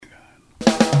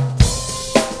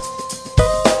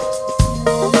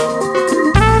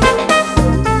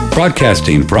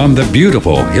Broadcasting from the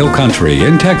beautiful Hill Country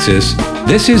in Texas,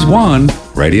 this is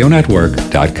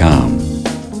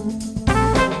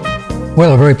OneRadioNetwork.com.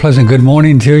 Well, a very pleasant good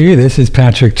morning to you. This is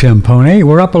Patrick Timpone.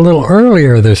 We're up a little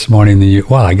earlier this morning than you.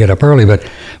 Well, I get up early, but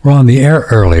we're on the air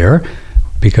earlier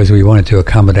because we wanted to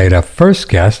accommodate our first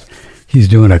guest. He's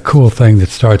doing a cool thing that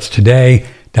starts today.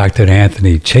 Dr.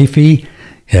 Anthony Chaffee.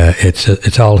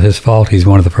 It's all his fault. He's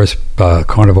one of the first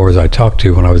carnivores I talked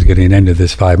to when I was getting into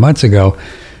this 5 months ago.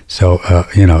 So,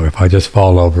 if I just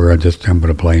fall over, I'm going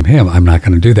to blame him. I'm not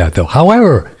going to do that, though.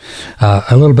 However,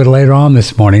 a little bit later on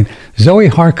this morning, Zoe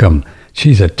Harcum,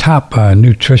 she's a top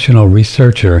nutritional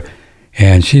researcher,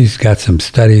 and she's got some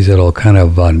studies that'll kind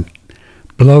of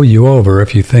blow you over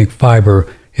if you think fiber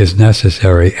is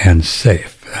necessary and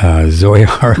safe. Zoe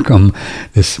Harcum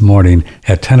this morning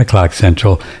at 10 o'clock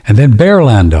Central. And then Bear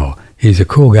Lando. He's a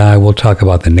cool guy. We'll talk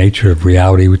about the nature of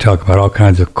reality. We talk about all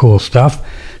kinds of cool stuff,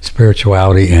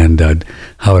 spirituality, and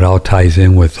how it all ties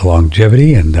in with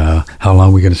longevity and how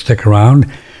long we're going to stick around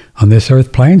on this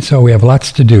earth plane. So we have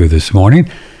lots to do this morning.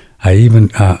 I'm going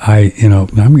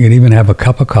to even have a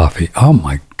cup of coffee. Oh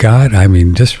my God. I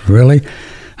mean, just really,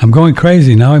 I'm going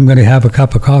crazy. Now I'm going to have a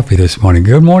cup of coffee this morning.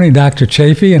 Good morning, Dr.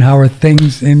 Chaffee, and how are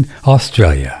things in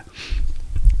Australia?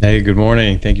 Hey, good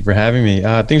morning. Thank you for having me.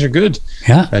 Things are good.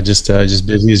 Yeah. Just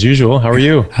busy as usual. How are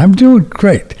you? I'm doing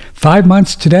great. 5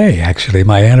 months today, actually,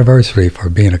 my anniversary for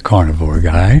being a carnivore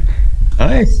guy.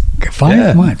 Nice.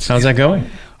 5 months. How's that going?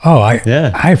 Oh,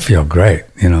 I feel great.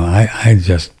 I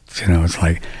just, it's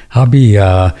like, I'll be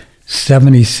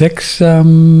 76 a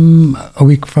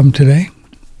week from today.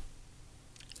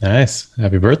 Nice.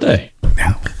 Happy birthday.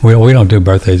 Yeah. We don't do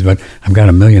birthdays, but I've got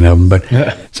a million of them. But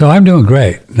so I'm doing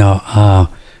great. Now,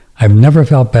 I've never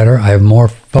felt better. I have more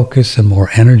focus and more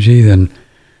energy than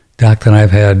I've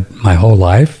had my whole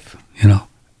life. I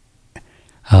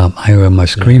am a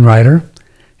screenwriter,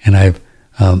 and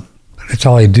it's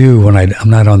all I do when I'm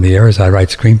not on the air is I write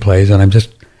screenplays, and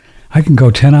I can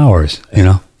go 10 hours,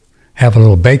 have a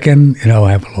little bacon,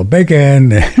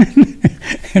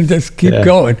 and just keep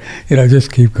going,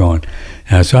 just keep going.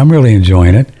 So I'm really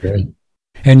enjoying it. Great.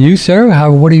 And you, sir,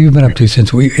 what have you been up to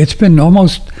since it's been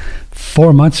almost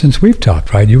 4 months since we've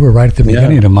talked, right? You were right at the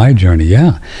beginning of my journey.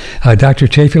 Yeah. Dr.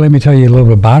 Chaffee, let me tell you a little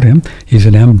bit about him. He's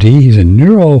an MD. He's a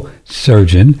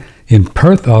neurosurgeon in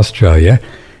Perth, Australia,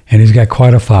 and he's got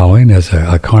quite a following as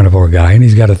a carnivore guy, and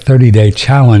he's got a 30-day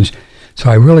challenge. So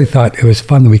I really thought it was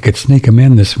fun that we could sneak him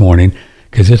in this morning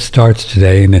because it starts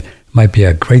today, and it might be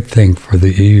a great thing for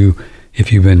you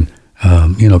if you've been,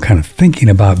 kind of thinking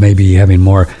about maybe having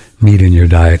more meat in your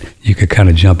diet. You could kind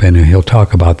of jump in and he'll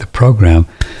talk about the program.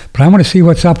 But I want to see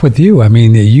what's up with you. I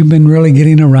mean, you've been really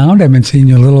getting around. I've been seeing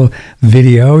your little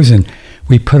videos, and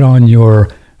we put on your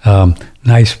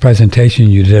nice presentation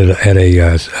you did at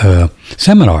a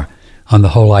seminar on the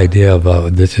whole idea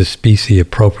of this is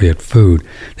species-appropriate food.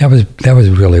 That was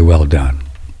really well done.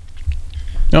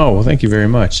 Oh, well, thank you very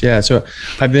much. Yeah, so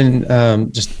I've been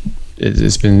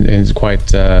it's quite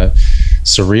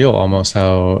surreal almost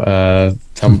how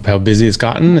busy it's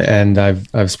gotten, and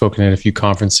I've spoken at a few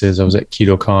conferences. I was at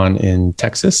KetoCon in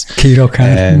Texas. KetoCon,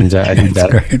 and I think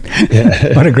that's great.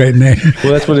 Yeah. What a great name!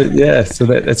 Well, that's what it. Yeah, so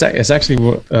it's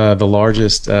actually the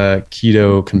largest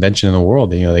keto convention in the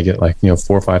world. They get 4,000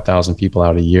 or 5,000 people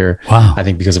out a year. Wow! I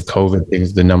think because of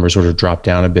COVID, the numbers sort of dropped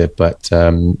down a bit, but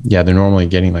they're normally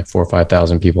getting 4,000 or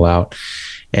 5,000 people out,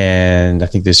 and I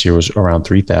think this year was around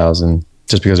 3,000.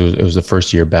 Just because it was the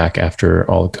first year back after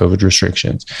all the COVID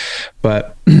restrictions.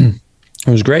 But it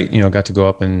was great, got to go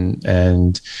up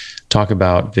and talk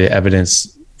about the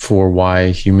evidence for why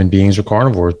human beings are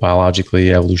carnivores, biologically,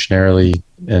 evolutionarily,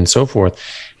 and so forth.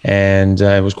 And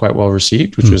it was quite well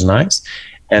received, which was nice.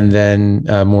 And then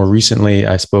more recently,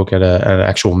 I spoke at an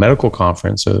actual medical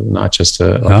conference, so not just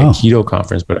a keto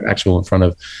conference, but actual in front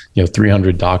of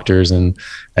 300 doctors and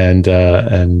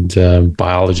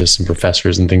biologists and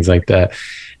professors and things like that.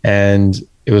 And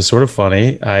it was sort of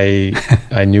funny.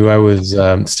 I knew I was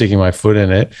sticking my foot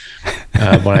in it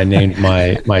when I named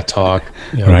my talk.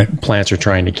 Right. Plants are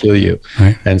trying to kill you,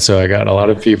 right. And so I got a lot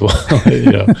of people,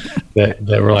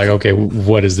 that were like, okay,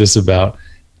 what is this about?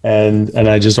 And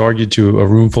I just argued to a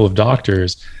room full of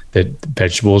doctors that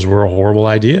vegetables were a horrible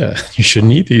idea. You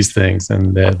shouldn't eat these things,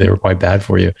 and they were quite bad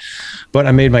for you. But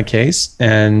I made my case,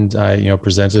 and I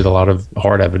presented a lot of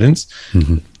hard evidence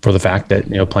for the fact that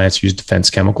plants use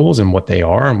defense chemicals and what they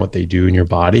are and what they do in your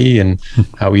body, and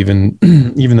how even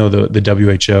though the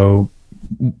WHO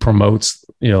promotes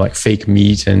like fake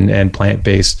meat and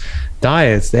plant-based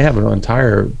diets, they have an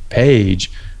entire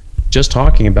page just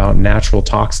talking about natural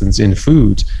toxins in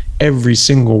foods every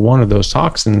single one of those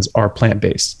toxins are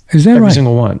plant-based. Is that every right?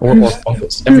 Single one, or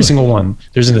fungus. Every single one.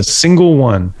 There isn't a single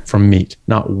one from meat,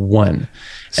 not one.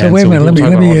 So wait a minute,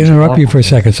 let me interrupt you for a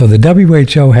second. So the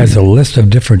WHO has a list of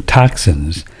different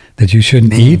toxins that you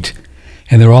shouldn't eat,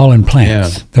 and they're all in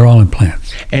plants. Yeah. They're all in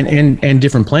plants. And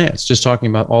different plants, just talking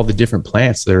about all the different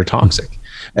plants that are toxic.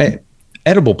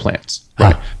 Edible plants,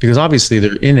 right? Because obviously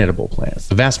they're inedible plants.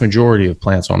 The vast majority of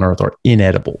plants on Earth are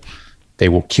inedible. They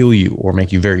will kill you or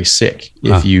make you very sick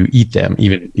if you eat them,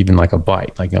 even like a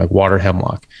bite, like water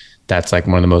hemlock. That's like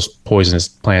one of the most poisonous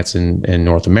plants in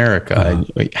North America.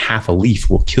 And half a leaf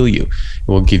will kill you. It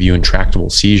will give you intractable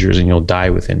seizures and you'll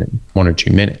die within 1 or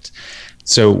 2 minutes.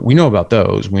 So we know about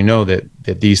those. We know that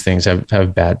these things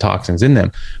have bad toxins in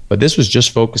them. But this was just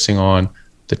focusing on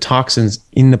the toxins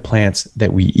in the plants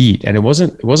that we eat. And it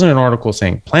wasn't an article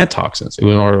saying plant toxins. It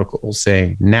was an article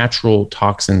saying natural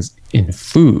toxins in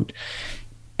food.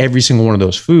 Every single one of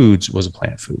those foods was a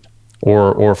plant food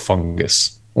or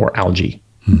fungus or algae.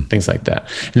 Things like that.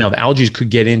 Now the algae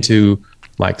could get into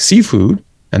like seafood,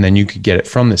 and then you could get it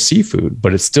from the seafood,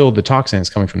 but it's still the toxins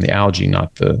coming from the algae,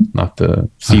 not the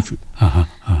seafood.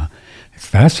 It's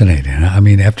fascinating. I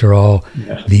mean, after all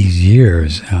these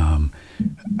years,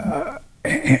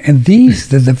 and these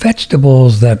the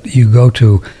vegetables that you go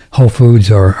to Whole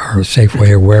Foods or Safeway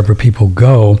or wherever people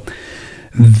go,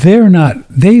 they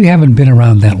haven't been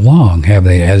around that long, have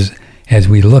they? As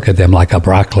we look at them, like a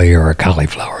broccoli or a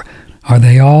cauliflower. Are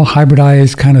they all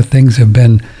hybridized kind of things have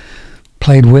been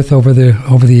played with over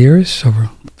the years, over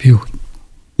a few?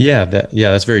 Yeah,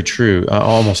 that's very true.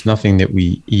 Almost nothing that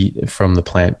we eat from the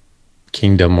plant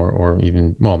kingdom or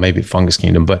even, well, maybe fungus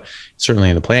kingdom, but certainly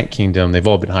in the plant kingdom, they've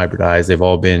all been hybridized. They've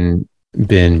all been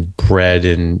bred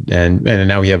and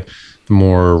now we have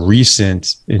more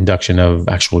recent induction of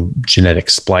actual genetic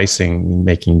splicing,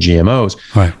 making GMOs.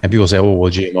 Right. And people say, oh, well,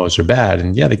 GMOs are bad.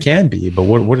 And yeah, they can be, but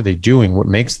what are they doing? What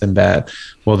makes them bad?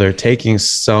 Well, they're taking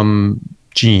some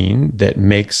gene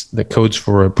that codes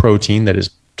for a protein that is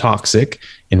toxic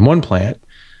in one plant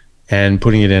and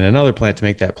putting it in another plant to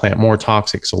make that plant more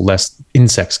toxic so less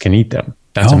insects can eat them.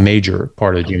 That's a major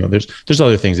part of the GMO. There's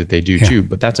other things that they do too,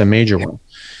 but that's a major one.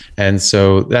 And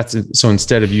so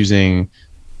instead of using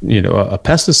a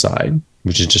pesticide,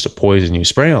 which is just a poison you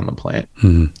spray on the plant,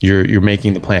 you're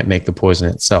making the plant make the poison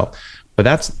itself. But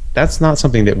that's not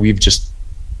something that we've just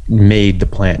made the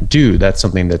plant do. That's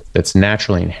something that's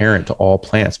naturally inherent to all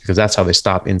plants, because that's how they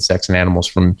stop insects and animals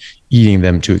from eating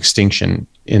them to extinction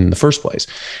in the first place.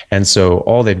 And so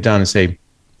all they've done is say,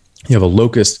 you have a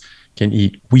locust can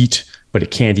eat wheat, but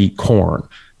it can't eat corn.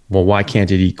 Well, why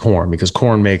can't it eat corn? Because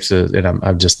corn makes and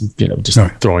I'm just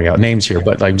throwing out names here,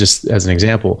 but like just as an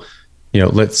example,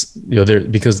 because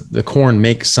the corn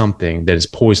makes something that is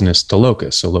poisonous to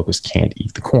locusts, so locusts can't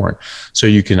eat the corn. So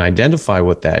you can identify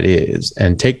what that is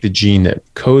and take the gene that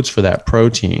codes for that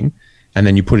protein, and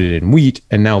then you put it in wheat,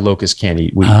 and now locusts can't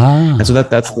eat wheat. And so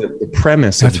that's the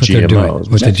premise of the GMOs.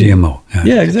 With the GMO.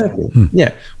 Yeah, exactly.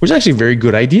 Yeah, which is actually a very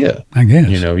good idea. I guess.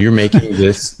 You're making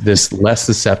this less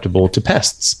susceptible to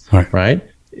pests, right?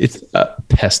 It's a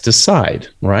pesticide,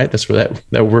 right? That's where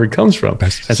that word comes from.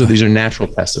 Pesticide. And so these are natural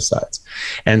pesticides.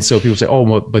 And so people say, oh,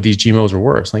 well, but these GMOs are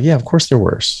worse. Like, yeah, of course they're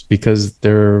worse, because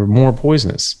they're more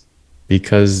poisonous,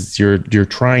 because you're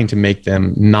trying to make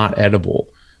them not edible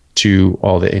to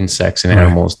all the insects and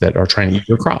animals that are trying to eat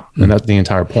your crop. And that's the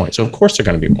entire point. So of course they're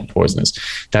going to be more poisonous.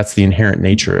 That's the inherent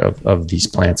nature of these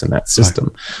plants in that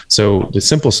system. So the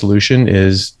simple solution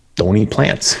is don't eat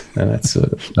plants. And that's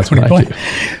what I do.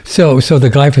 So the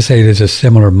glyphosate is a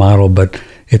similar model, but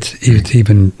it's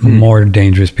even more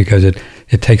dangerous because it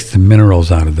takes the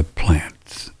minerals out of the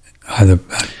plants.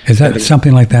 Is that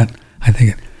something like that? I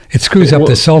think it screws up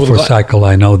the sulfur cycle.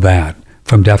 I know that.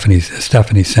 From Stephanie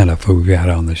Seneff, who we had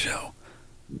on the show.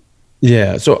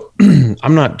 Yeah, so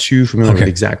I'm not too familiar with the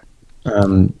exact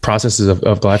processes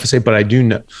of glyphosate, but I do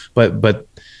know. But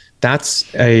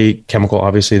that's a chemical,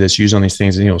 obviously, that's used on these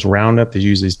things. It's Roundup. They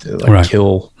use these to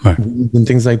kill weeds and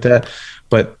things like that.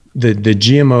 But the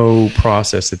GMO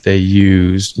process that they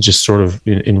use, just sort of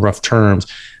in rough terms,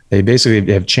 they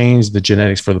basically have changed the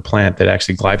genetics for the plant that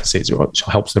actually glyphosate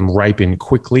helps them ripen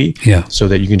quickly, so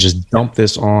that you can just dump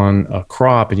this on a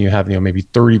crop and you have maybe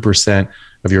 30%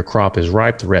 of your crop is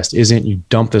ripe, the rest isn't. You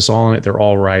dump this all in it, they're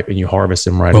all ripe, and you harvest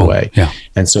them right away. Yeah.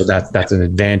 And so that's an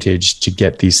advantage to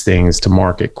get these things to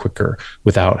market quicker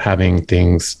without having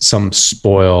things, some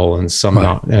spoil and some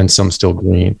not, and some still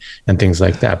green and things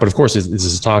like that. But of course, this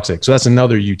is toxic. So that's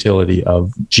another utility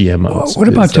of GMOs. What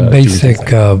about the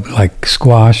basic like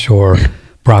squash or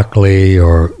broccoli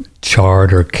or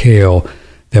chard or kale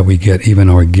that we get, even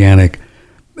organic?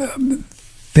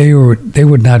 they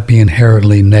would not be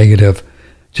inherently negative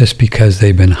just because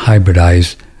they've been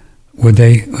hybridized, would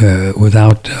they?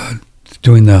 Without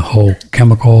doing the whole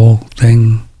chemical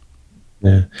thing.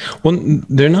 Yeah. Well,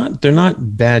 they're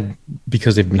not bad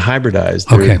because they've been hybridized.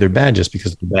 They're bad just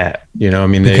because they're bad. I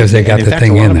mean, because they got the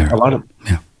thing in there.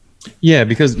 Yeah,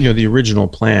 because the original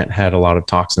plant had a lot of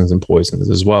toxins and poisons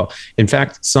as well. In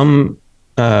fact, some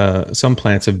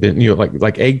plants have been,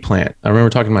 like eggplant. I remember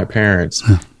talking to my parents,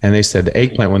 and they said the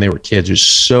eggplant when they were kids was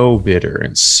so bitter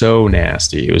and so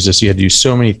nasty. It was just, you had to do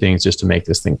so many things just to make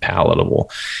this thing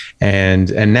palatable,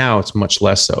 and now it's much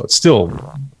less so. It's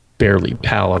still barely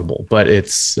palatable, but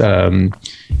it's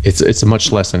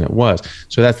much less than it was.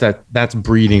 So that's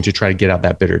breeding to try to get out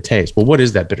that bitter taste. Well, what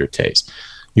is that bitter taste?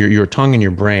 Your tongue and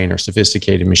your brain are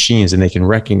sophisticated machines, and they can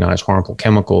recognize harmful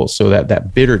chemicals. So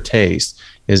that bitter taste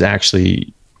is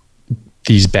actually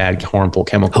these bad harmful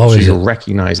chemicals. So you're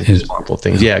recognizing these harmful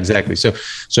things. Yeah, exactly. So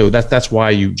that's why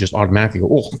you just automatically go,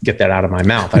 oh, get that out of my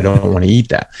mouth. I don't want to eat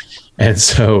that. And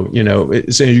so,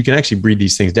 so you can actually breed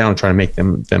these things down and try to make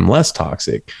them less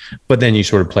toxic, but then you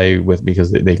sort of play with,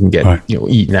 because they can get,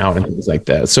 eaten out and things like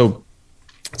that. So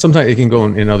sometimes it can go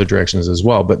in other directions as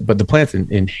well, but the plants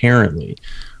inherently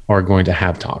are going to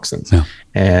have toxins. Yeah.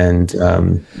 And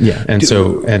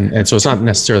so it's not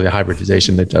necessarily a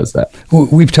hybridization that does that.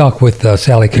 We've talked with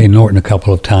Sally K. Norton a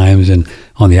couple of times and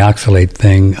on the oxalate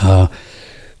thing.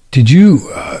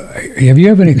 Have you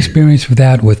ever experienced with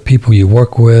that with people you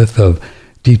work with, of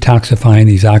detoxifying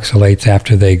these oxalates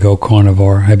after they go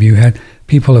carnivore? Have you had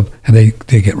people they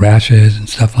get rashes and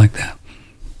stuff like that?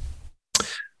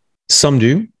 Some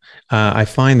do. I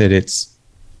find that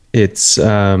it's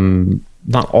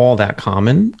not all that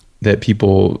common that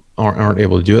people aren't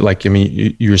able to do it. Like, I mean,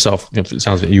 you yourself, it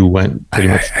sounds like you went pretty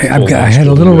much. I had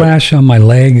a little rash on my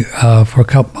leg for a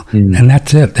couple, and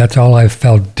that's it. That's all I've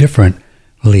felt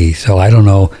differently. So I don't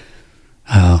know.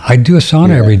 I do a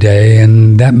sauna every day,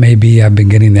 and that may be I've been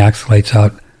getting the oxalates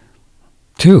out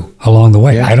too along the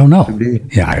way. I don't know.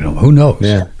 Yeah, I don't know. Who knows?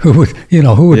 Yeah.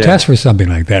 Who would test for something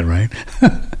like that, right?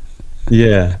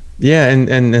 Yeah. Yeah,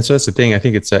 and so that's the thing. I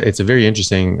think it's a very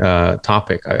interesting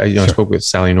topic. I spoke with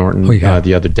Sally Norton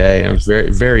the other day, and it was very,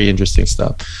 very interesting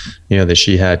stuff, that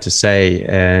she had to say,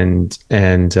 and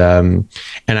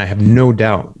I have no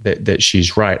doubt that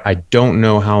she's right. I don't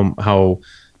know how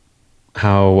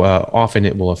often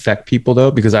it will affect people though,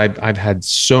 because I've had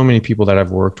so many people that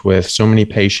I've worked with, so many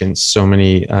patients, so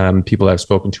many people that I've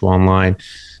spoken to online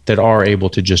that are able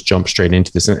to just jump straight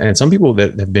into this, and some people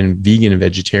that have been vegan and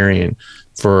vegetarian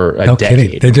for a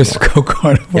decade. Kidding. They just go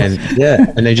carnivore.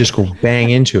 And they just go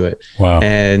bang into it. Wow.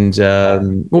 And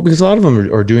because a lot of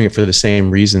them are doing it for the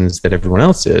same reasons that everyone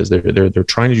else is. They're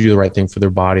trying to do the right thing for their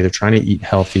body. They're trying to eat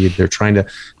healthy. They're trying to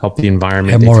help the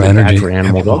environment. Have more energy for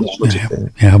animals. All these sorts of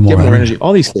things. Have more energy.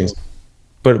 All these things.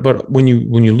 But when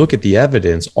you look at the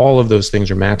evidence, all of those things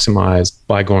are maximized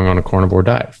by going on a carnivore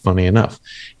diet, funny enough.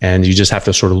 And you just have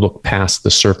to sort of look past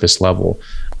the surface level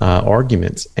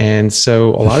arguments. And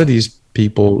so a lot of these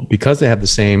people, because they have the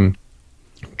same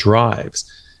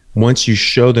drives, once you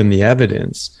show them the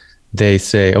evidence, they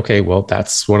say, okay, well,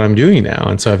 that's what I'm doing now.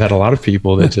 And so I've had a lot of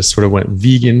people that just sort of went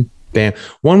vegan, bam.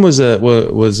 One was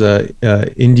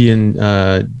a Indian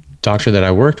doctor that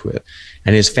I worked with,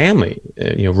 and his family,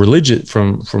 religious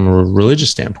from a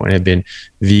religious standpoint, had been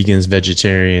vegans,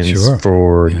 vegetarians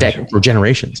for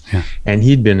generations. Yeah. And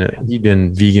he'd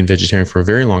been vegan, vegetarian for a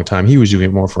very long time. He was doing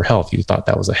it more for health. He thought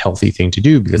that was a healthy thing to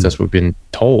do because that's what we've been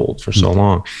told for so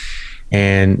long.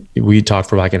 And we talked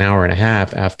for like an hour and a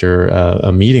half after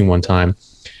a meeting one time.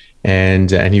 And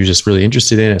he was just really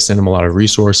interested in it. I sent him a lot of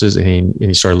resources, and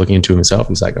he started looking into himself.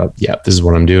 He's like, oh, yeah, this is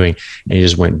what I'm doing. And he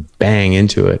just went bang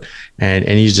into it. And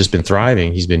he's just been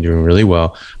thriving. He's been doing really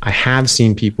well. I have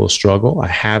seen people struggle. I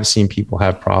have seen people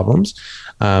have problems.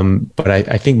 But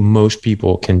I think most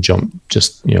people can jump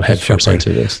just head first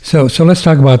into this. So let's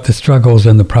talk about the struggles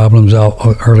and the problems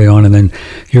early on, and then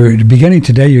you're beginning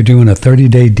today. You're doing a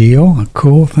 30-day deal, a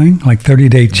cool thing, like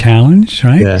 30-day challenge,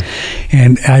 right? Yeah.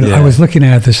 And I was looking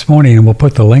at it this morning, and we'll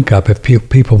put the link up if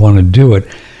people want to do it.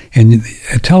 And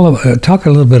talk a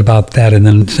little bit about that, and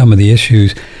then some of the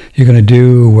issues you're going to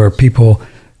do where people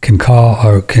can call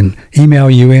or can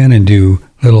email you in and do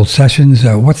little sessions.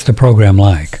 What's the program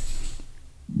like?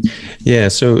 Yeah,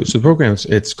 so the program,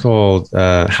 it's called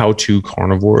How to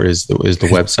Carnivore is the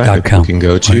website that people can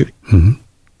go to. Right. Mm-hmm.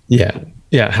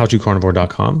 Yeah,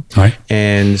 howtocarnivore.com. All right.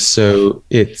 And so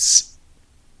it's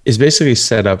basically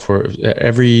set up for on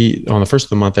the first of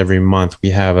the month, every month we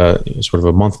have a sort of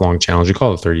a month-long challenge. We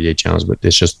call it a 30-day challenge, but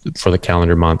it's just for the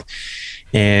calendar month.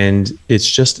 And it's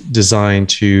just designed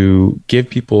to give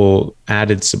people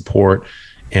added support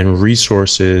and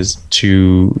resources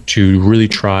to really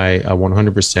try a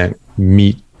 100%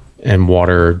 meat and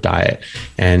water diet,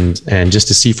 and just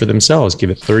to see for themselves, give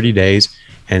it 30 days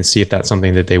and see if that's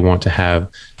something that they want to have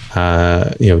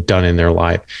done in their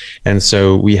life. And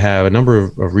so we have a number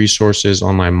of resources,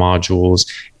 online modules,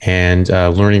 and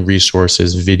learning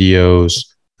resources,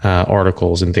 videos,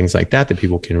 articles, and things like that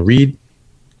people can read.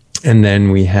 And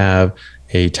then we have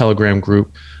a Telegram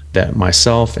group that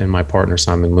myself and my partner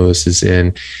Simon Lewis is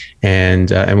in, and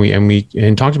we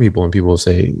talk to people, and people will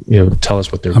say, tell us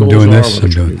what their goals are, what they're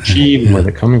trying to achieve, and where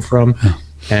they're coming from. Yeah.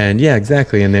 And yeah,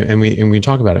 exactly. And we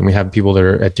talk about it. And we have people that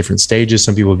are at different stages.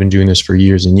 Some people have been doing this for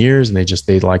years and years, and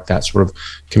they like that sort of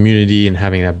community and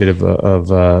having that bit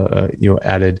of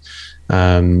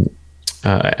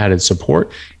added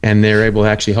support, and they're able to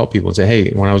actually help people and say,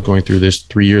 hey, when I was going through this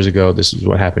 3 years ago, this is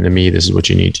what happened to me, this is what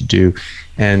you need to do.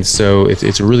 And so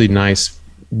it's a really nice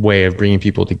way of bringing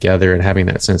people together and having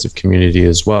that sense of community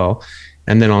as well.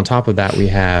 And then on top of that, we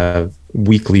have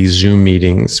weekly Zoom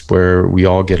meetings where we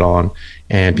all get on,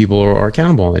 and people are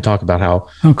accountable, and they talk about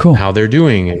how they're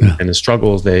doing and the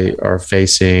struggles they are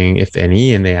facing, if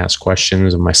any, and they ask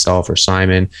questions of myself or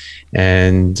Simon,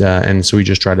 and so we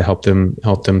just try to help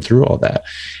them through all that.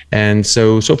 And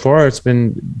so far it's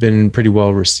been pretty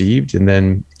well received. And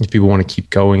then if people want to keep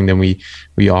going, then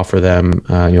we offer them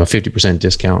a 50%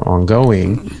 discount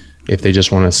ongoing if they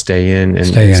just want to stay in and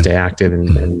stay active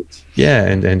and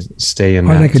stay in.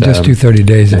 Or they could just do 30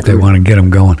 days if they want to get them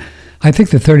going. I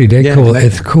think the 30-day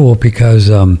it's cool because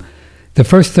the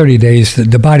first 30 days,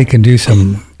 the body can do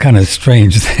some kind of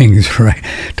strange things, right?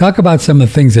 Talk about some of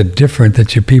the things that are different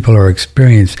that your people are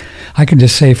experiencing. I can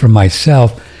just say for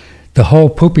myself, the whole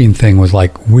pooping thing was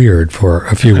like weird for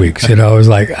a few weeks. It was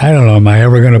like, I don't know, am I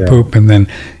ever going to poop? And then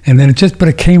but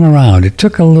it came around. It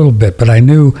took a little bit, but I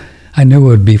knew it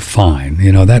would be fine.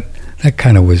 That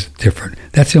kind of was different.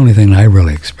 That's the only thing I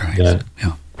really experienced.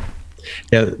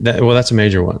 Yeah, that's a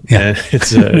major one. Yeah,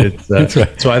 it's that's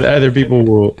right. So either people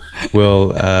will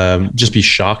just be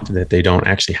shocked that they don't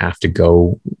actually have to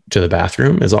go to the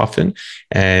bathroom as often,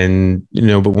 and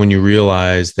but when you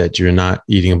realize that you're not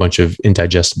eating a bunch of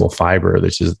indigestible fiber,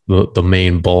 which is the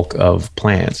main bulk of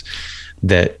plants,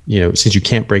 that since you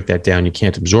can't break that down, you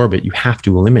can't absorb it, you have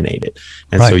to eliminate it,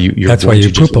 and so that's why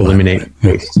you just eliminate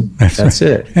waste. That's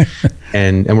it.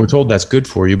 And we're told that's good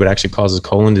for you, but actually causes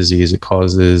colon disease. It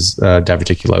causes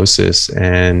diverticulosis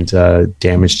and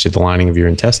damage to the lining of your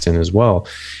intestine as well.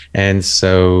 And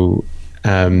so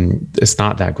it's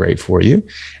not that great for you.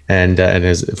 And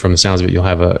as from the sounds of it, you'll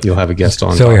have a guest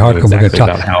on. Zoe Hartcomb, we're going to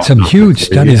talk some huge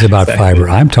studies about fiber.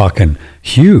 I'm talking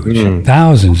huge,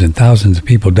 thousands and thousands of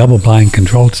people, double-blind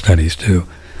controlled studies too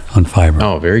on fiber.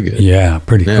 Oh, very good. Yeah,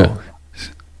 pretty cool.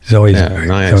 Zoe's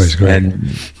great.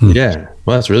 And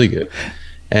well, that's really good.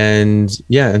 And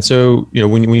so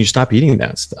when you stop eating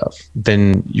that stuff,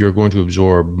 then you're going to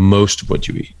absorb most of what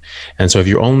you eat. And so if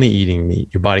you're only eating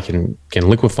meat, your body can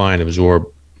liquefy and absorb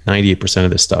 98%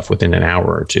 of this stuff within an hour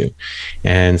or two.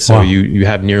 And so you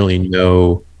have nearly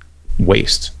no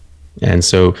waste. And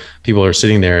so people are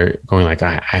sitting there going like,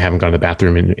 I haven't gone to the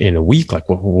bathroom in a week. Like,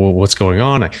 what's going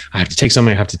on? I have to take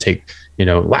something. I have to take,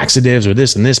 laxatives or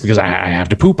this and this because I have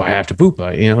to poop. I have to poop.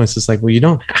 It's just like, well, you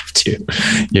don't have to,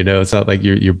 it's not like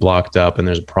you're blocked up and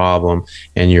there's a problem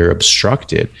and you're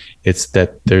obstructed. It's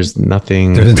that there's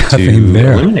nothing to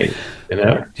there. Eliminate.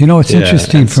 It's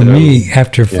interesting for me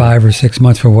after 5 or 6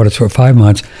 months, for what it's worth, 5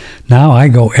 months. Now I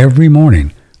go every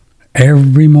morning. Oh,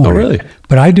 really?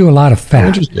 But I do a lot of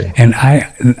fat, and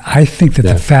I think that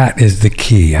the fat is the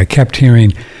key. I kept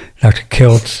hearing Dr.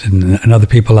 Kiltz and other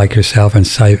people like yourself and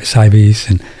Sybes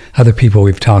and other people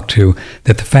we've talked to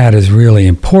that the fat is really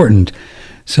important.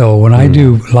 So when I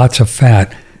do lots of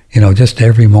fat, just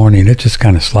every morning, it just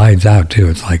kind of slides out too.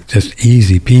 It's like just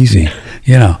easy peasy,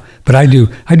 But I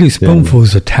do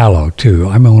spoonfuls of tallow too.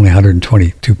 I'm only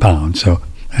 122 pounds, so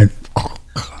I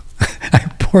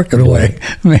work it away,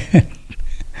 man.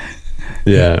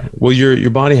 Yeah. Well,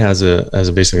 your body has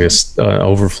basically a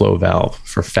overflow valve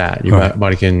for fat. Your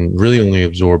body can really only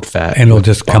absorb fat, and it'll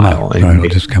just come out. It'll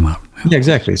just come out. Yeah,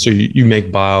 exactly. So you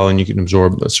make bile, and you can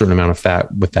absorb a certain amount of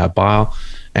fat with that bile,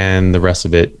 and the rest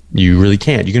of it you really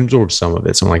can't. You can absorb some of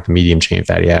it. Some like the medium chain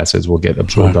fatty acids will get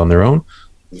absorbed on their own.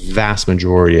 Vast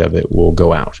majority of it will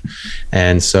go out.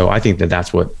 And so I think that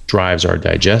that's what drives our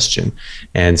digestion.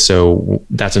 And so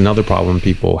that's another problem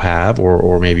people have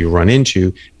or maybe run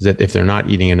into, is that if they're not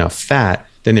eating enough fat,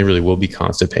 then they really will be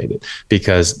constipated,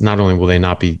 because not only will they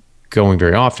not be going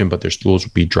very often, but their stools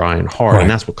will be dry and hard, and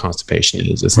that's what constipation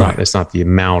is. It's not the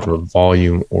amount or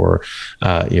volume or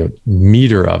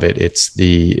meter of it. It's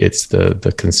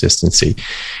the consistency,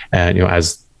 and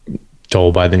as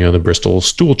told by the Bristol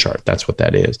stool chart, that's what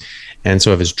that is. And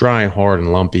so if it's dry, hard,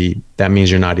 and lumpy, that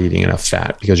means you're not eating enough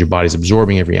fat because your body's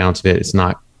absorbing every ounce of it. It's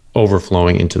not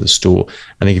overflowing into the stool.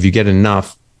 I think if you get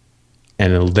enough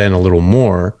and then a little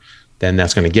more, then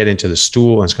that's going to get into the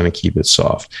stool and it's going to keep it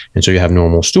soft. And so you have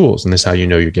normal stools, and this is how you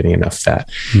know you're getting enough fat.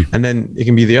 And then it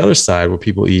can be the other side where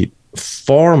people eat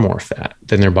far more fat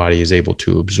than their body is able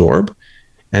to absorb.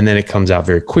 And then it comes out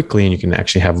very quickly, and you can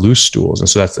actually have loose stools. And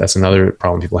so that's another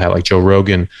problem people have. Like Joe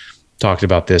Rogan talked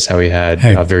about this, how he had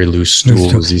very loose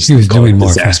stools. He was doing more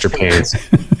disaster pains.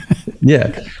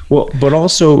 Yeah. Well, but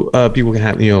also people can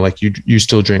have, like you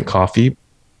still drink coffee.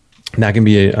 That can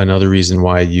be another reason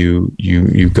why you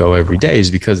go every day,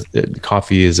 is because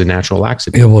coffee is a natural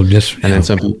laxative. It will just, and then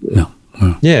some people,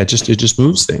 it just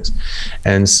moves things.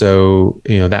 And so,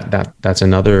 that's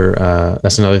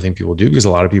another thing people do, because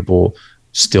a lot of people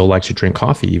still like to drink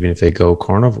coffee, even if they go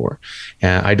carnivore.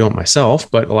 And I don't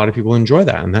myself, but a lot of people enjoy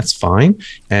that, and that's fine.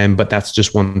 But that's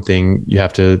just one thing you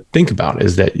have to think about,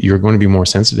 is that you're going to be more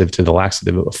sensitive to the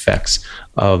laxative effects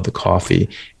of the coffee.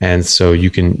 And so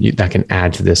that can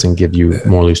add to this and give you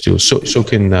more loose stools. So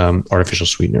can artificial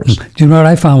sweeteners. Do you know what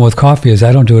I found with coffee is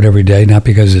I don't do it every day, not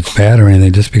because it's bad or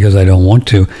anything, just because I don't want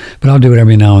to, but I'll do it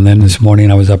every now and then. This morning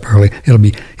I was up early.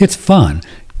 It's fun.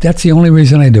 That's the only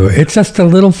reason I do it. It's just a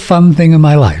little fun thing in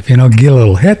my life, get a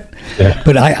little hit. Yeah.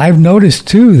 But I've noticed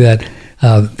too that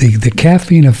the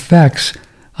caffeine effects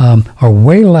are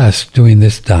way less doing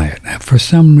this diet. For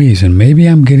some reason, maybe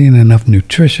I'm getting enough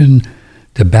nutrition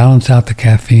to balance out the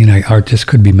caffeine. I just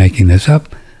could be making this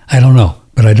up. I don't know,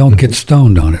 but I don't get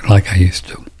stoned on it like I used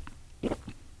to.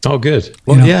 Oh, good.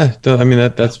 Well, that's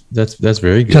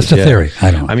very good. Just a theory. I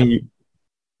don't know.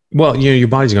 Well, your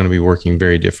body's going to be working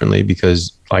very differently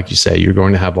because, like you say, you're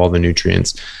going to have all the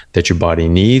nutrients that your body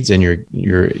needs, and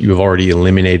you've already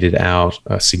eliminated out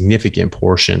a significant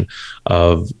portion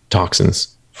of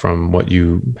toxins from what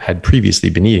you had previously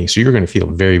been eating. So you're going to feel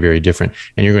very, very different,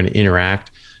 and you're going to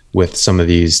interact with some of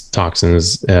these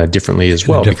toxins differently as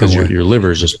well, because your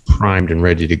liver is just primed and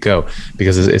ready to go,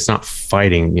 because it's not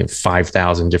fighting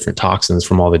 5,000 different toxins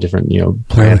from all the different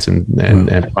plants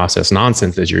and processed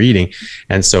nonsense that you're eating,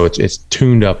 and so it's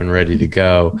tuned up and ready to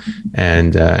go,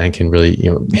 and can really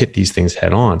hit these things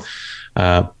head on.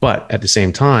 But at the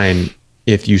same time,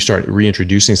 if you start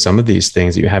reintroducing some of these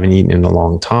things that you haven't eaten in a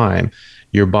long time,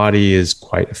 your body is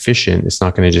quite efficient. It's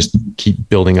not going to just keep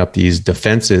building up these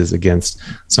defenses against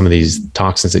some of these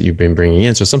toxins that you've been bringing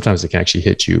in. So sometimes it can actually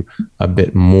hit you a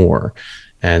bit more.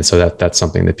 And so that's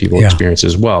something that people experience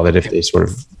as well, that if they sort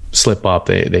of slip up,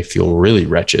 they feel really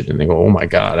wretched, and they go, oh my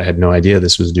God, I had no idea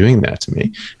this was doing that to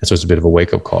me. And so it's a bit of a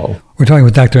wake-up call. We're talking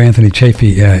with Dr. Anthony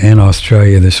Chaffee in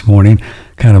Australia this morning,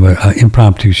 kind of an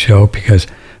impromptu show, because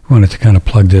wanted to kind of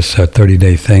plug this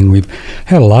 30-day thing. We've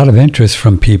had a lot of interest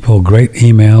from people, great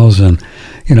emails, and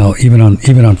even on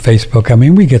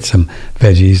Facebook. We get some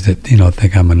veggies that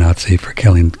think I'm a Nazi for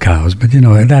killing cows, but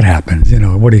that happens.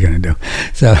 What are you going to do?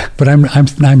 So, but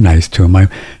I'm nice to him. I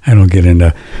don't get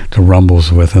into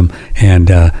rumbles with him. And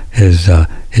his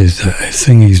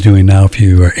thing he's doing now, if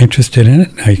you are interested in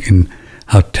it,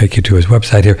 I'll take you to his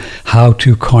website here,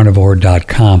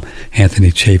 howtocarnivore.com,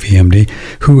 Anthony Chaffee, MD,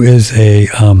 who is a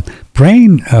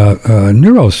brain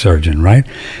neurosurgeon, right?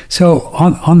 So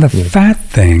on the fat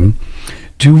thing,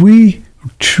 do we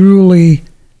truly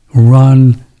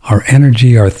run our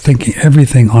energy, our thinking,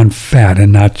 everything on fat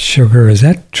and not sugar? Is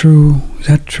that true?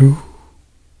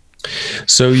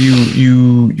 So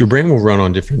your brain will run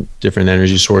on different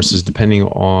energy sources depending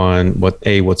on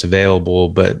what's available,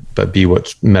 but B,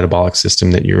 what metabolic system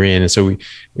that you're in. And so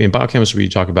in biochemistry, we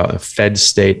talk about a fed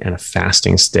state and a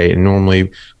fasting state. And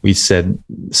normally we say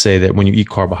that when you eat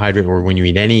carbohydrate or when you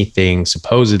eat anything,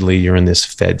 supposedly you're in this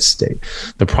fed state.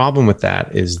 The problem with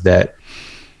that is that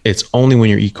it's only when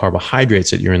you eat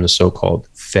carbohydrates that you're in the so-called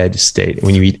fed state.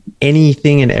 When you eat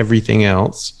anything and everything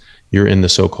else, you're in the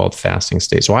so-called fasting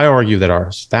state. So I argue that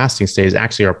our fasting state is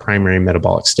actually our primary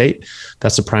metabolic state.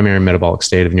 That's the primary metabolic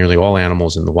state of nearly all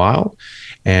animals in the wild,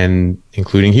 and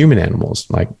including human animals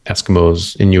like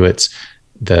Eskimos, Inuits,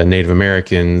 the Native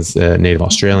Americans, Native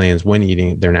Australians, when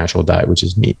eating their natural diet, which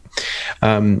is meat.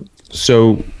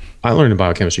 So I learned in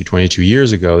biochemistry 22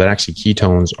 years ago that actually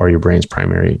ketones are your brain's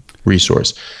primary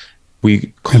resource.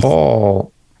 We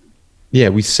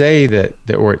say that,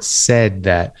 or it's said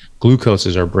that glucose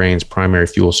is our brain's primary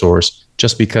fuel source,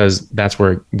 just because that's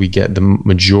where we get the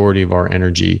majority of our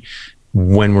energy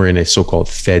when we're in a so-called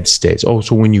fed state. So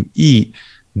when you eat,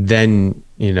 then,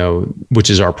 which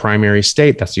is our primary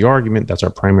state, that's the argument, that's our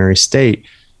primary state,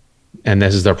 and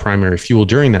this is our primary fuel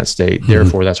during that state,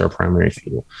 therefore that's our primary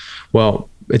fuel. Well,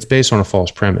 it's based on a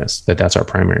false premise that that's our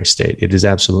primary state. It is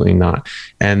absolutely not.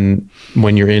 And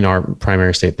when you're in our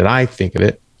primary state that I think of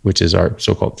it, which is our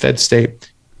so-called fed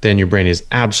state, then your brain is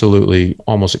absolutely,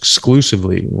 almost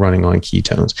exclusively running on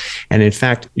ketones. And in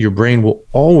fact, your brain will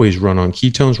always run on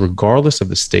ketones regardless of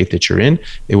the state that you're in.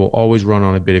 It will always run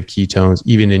on a bit of ketones,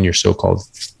 even in your so-called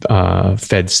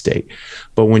fed state.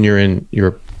 But when you're in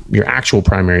your actual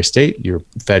primary state, your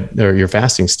fed or your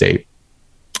fasting state,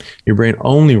 your brain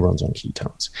only runs on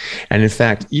ketones. And in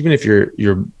fact, even if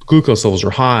your glucose levels are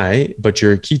high, but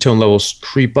your ketone levels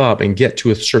creep up and get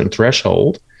to a certain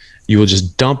threshold, you will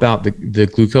just dump out the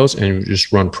glucose and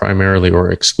just run primarily or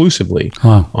exclusively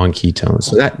on ketones.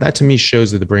 So that to me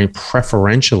shows that the brain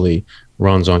preferentially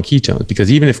runs on ketones, because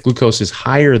even if glucose is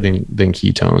higher than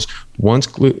ketones, once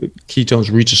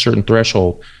ketones reach a certain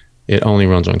threshold, it only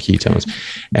runs on ketones.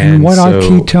 And what are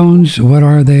ketones? What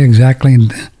are they exactly?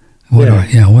 What are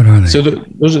they? So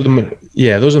those are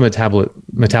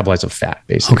metabolites of fat,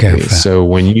 basically. Okay, fat. So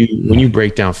when you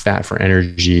break down fat for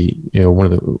energy,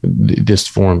 this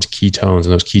forms ketones,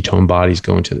 and those ketone bodies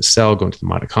go into the cell, go into the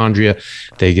mitochondria.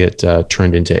 They get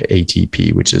turned into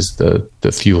ATP, which is the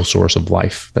fuel source of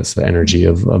life. That's the energy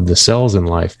of the cells in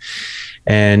life,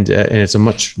 and it's a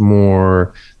much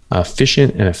more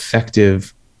efficient and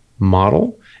effective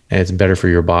model, and it's better for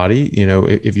your body.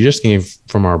 If you're just thinking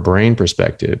from our brain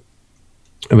perspective,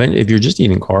 if you're just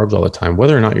eating carbs all the time,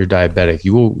 whether or not you're diabetic,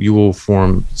 you will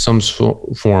form some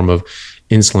form of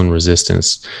insulin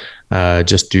resistance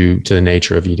just due to the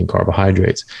nature of eating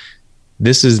carbohydrates.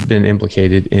 This has been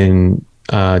implicated in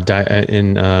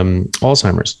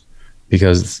Alzheimer's,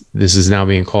 because this is now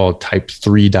being called type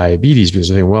 3 diabetes, because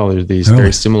they're saying, well, there's these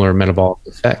very similar metabolic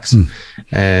effects.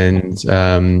 And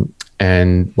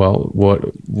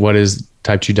what is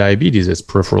type 2 diabetes? It's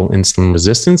peripheral insulin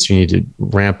resistance. You need to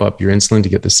ramp up your insulin to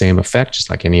get the same effect, just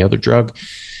like any other drug.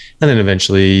 And then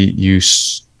eventually you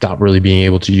stop really being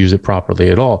able to use it properly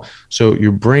at all. So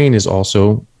your brain is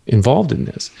also involved in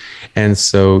this. And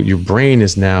so your brain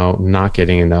is now not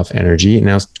getting enough energy, and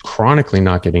now it's chronically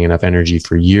not getting enough energy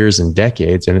for years and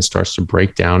decades, and it starts to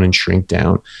break down and shrink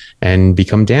down and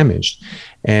become damaged.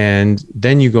 And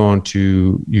then you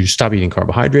stop eating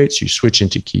carbohydrates, you switch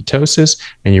into ketosis,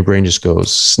 and your brain just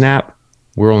goes, snap,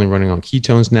 we're only running on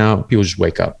ketones now. People just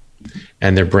wake up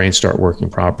and their brains start working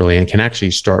properly and can actually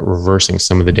start reversing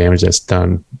some of the damage that's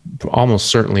done.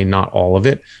 Almost certainly not all of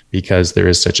it, because there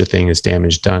is such a thing as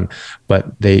damage done,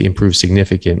 but they improve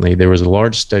significantly. There was a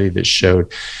large study that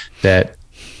showed that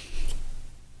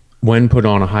when put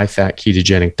on a high-fat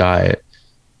ketogenic diet,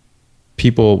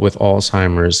 people with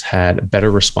Alzheimer's had a better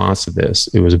response to this.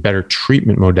 It was a better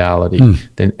treatment modality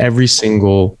than every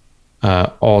single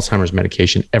Alzheimer's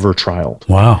medication ever trialed.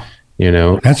 Wow.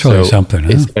 That's really something.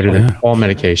 It's better than all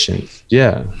medications.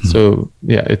 Yeah. So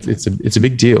it's a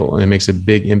big deal, and it makes a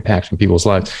big impact in people's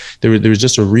lives. There was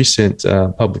just a recent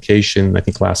publication, I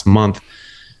think last month,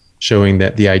 showing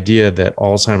that the idea that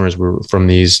Alzheimer's were from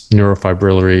these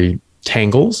neurofibrillary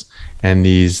tangles and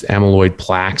these amyloid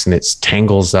plaques, and it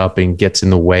tangles up and gets in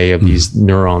the way of these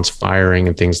neurons firing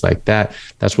and things like that.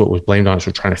 That's what was blamed on. So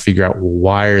we're trying to figure out,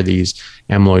 why are these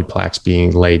amyloid plaques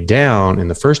being laid down in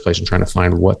the first place, and trying to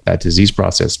find what that disease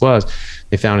process was.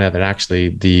 They found out that actually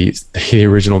the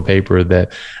original paper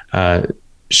that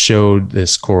showed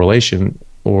this correlation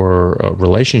or a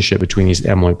relationship between these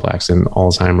amyloid plaques and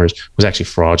Alzheimer's was actually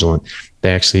fraudulent.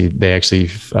 They made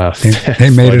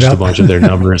it up, a bunch of their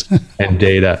numbers and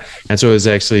data. And so it was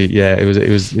actually, it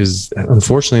was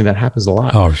unfortunately, that happens a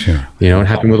lot. Oh, sure. It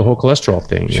happened with the whole cholesterol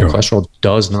thing. Sure. Cholesterol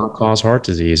does not cause heart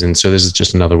disease. And so this is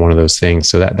just another one of those things.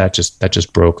 So that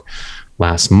just broke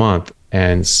last month.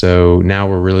 And so now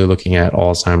we're really looking at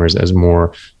Alzheimer's as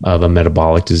more of a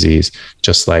metabolic disease,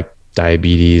 just like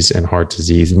diabetes and heart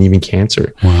disease and even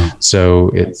cancer. Wow. So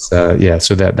it's so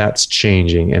that's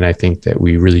changing, and I think that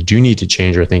we really do need to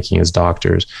change our thinking as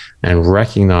doctors and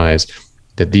recognize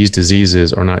that these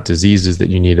diseases are not diseases that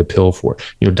you need a pill for.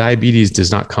 Diabetes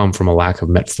does not come from a lack of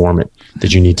metformin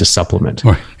that you need to supplement.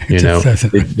 Right.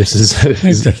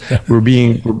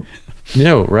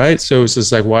 Right? So it's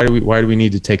just like, why do we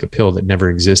need to take a pill that never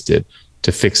existed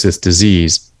to fix this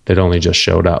disease that only just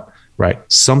showed up? Right.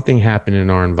 Something happened in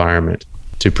our environment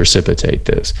to precipitate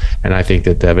this. And I think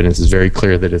that the evidence is very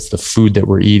clear that it's the food that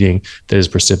we're eating that is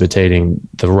precipitating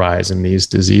the rise in these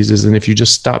diseases. And if you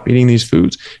just stop eating these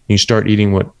foods and you start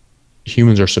eating what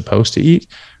humans are supposed to eat,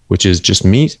 which is just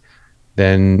meat,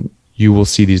 then you will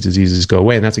see these diseases go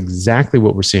away. And that's exactly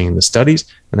what we're seeing in the studies.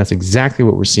 And that's exactly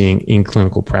what we're seeing in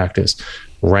clinical practice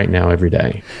right now, every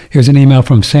day. Here's an email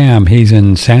from Sam. He's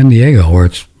in San Diego, where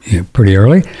it's pretty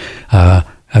early.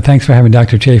 Thanks for having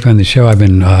Dr. Chafe on the show. I've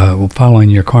been following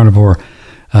your carnivore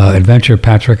adventure,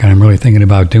 Patrick, and I'm really thinking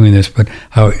about doing this. But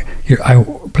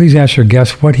please ask your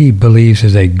guest what he believes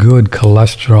is a good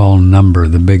cholesterol number,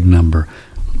 the big number.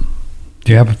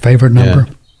 Do you have a favorite number?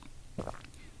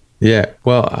 Yeah.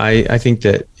 Well, I think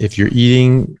that if you're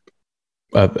eating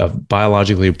a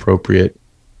biologically appropriate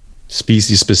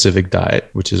species-specific diet,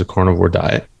 which is a carnivore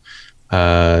diet,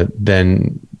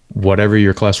 then whatever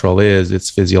your cholesterol is, it's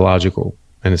physiological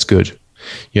and it's good.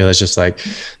 That's just like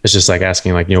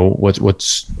asking, like,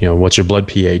 what's your blood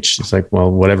pH? It's like,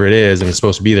 well, whatever it is, and it's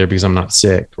supposed to be there because I'm not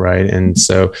sick, right? And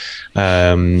so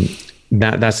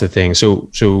that's the thing. So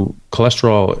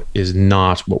cholesterol is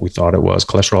not what we thought it was.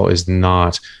 Cholesterol is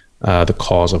not the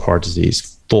cause of heart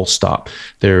disease. Full stop.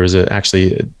 There was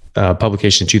actually a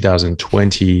publication in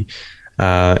 2020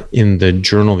 in the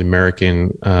Journal of the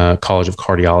American College of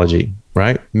Cardiology,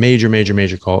 right? Major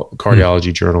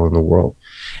cardiology journal in the world.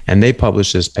 And they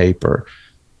published this paper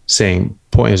saying,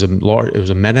 it was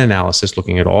a meta-analysis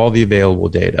looking at all the available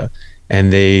data.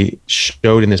 And they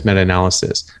showed in this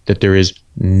meta-analysis that there is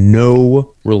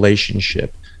no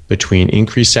relationship between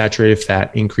increased saturated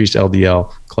fat, increased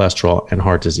LDL cholesterol, and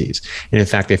heart disease. And in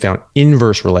fact, they found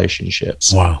inverse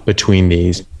relationships between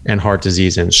these and heart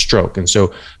disease and stroke. And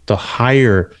so the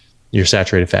higher your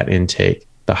saturated fat intake,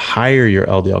 the higher your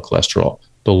LDL cholesterol,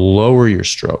 the lower your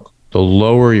stroke, the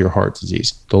lower your heart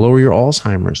disease, the lower your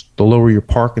Alzheimer's, the lower your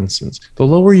Parkinson's, the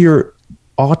lower your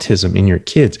autism in your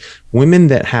kids. Women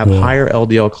that have higher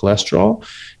LDL cholesterol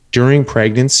during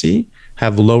pregnancy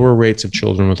have lower rates of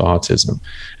children with autism,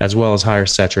 as well as higher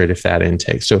saturated fat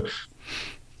intake. So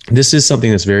this is something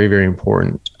that's very, very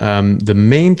important. The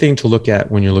main thing to look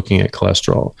at when you're looking at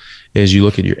cholesterol is you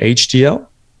look at your HDL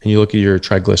and you look at your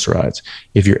triglycerides.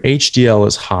 If your HDL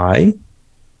is high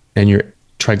and your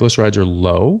triglycerides are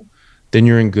low, then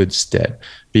you're in good stead,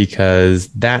 because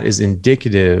that is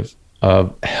indicative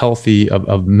of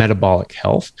metabolic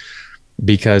health,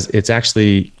 because it's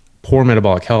actually poor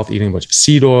metabolic health, eating a bunch of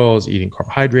seed oils, eating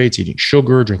carbohydrates, eating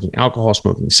sugar, drinking alcohol,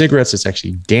 smoking cigarettes. It's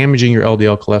actually damaging your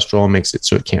LDL cholesterol, makes it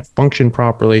so it can't function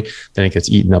properly. Then it gets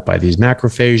eaten up by these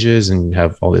macrophages and you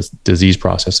have all this disease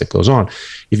process that goes on.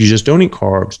 If you just don't eat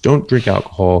carbs, don't drink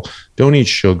alcohol, don't eat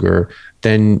sugar,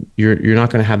 then you're not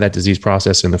going to have that disease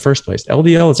process in the first place.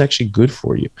 LDL is actually good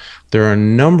for you. There are a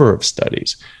number of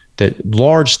studies,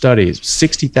 large studies,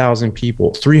 60,000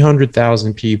 people,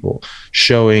 300,000 people,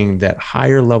 showing that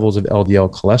higher levels of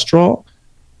LDL cholesterol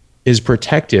is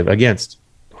protective against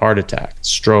heart attack,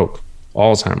 stroke,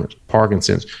 Alzheimer's,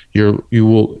 Parkinson's.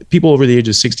 People over the age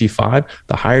of 65,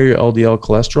 the higher your LDL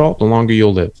cholesterol, the longer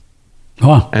you'll live.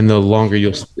 And the longer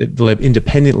you'll live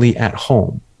independently at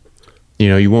home.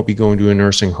 You won't be going to a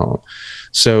nursing home.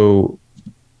 So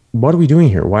what are we doing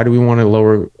here? Why do we want to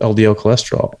lower LDL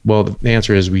cholesterol? Well, the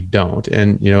answer is we don't.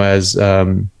 And, as,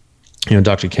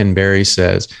 Dr. Ken Berry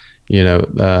says,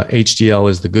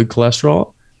 HDL is the good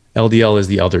cholesterol. LDL is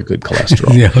the other good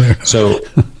cholesterol. So,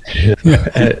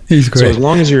 he's great. So as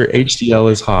long as your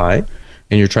HDL is high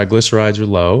and your triglycerides are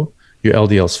low, your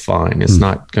LDL is fine. It's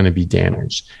not going to be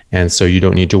damaged. And so you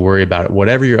don't need to worry about it.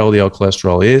 Whatever your LDL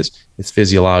cholesterol is, it's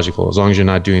physiological. As long as you're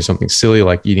not doing something silly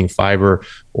like eating fiber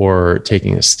or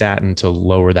taking a statin to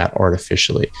lower that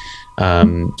artificially.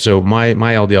 So my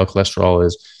LDL cholesterol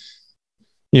is,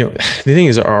 the thing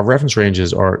is, our reference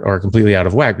ranges are completely out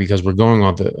of whack, because we're going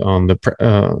on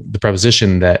the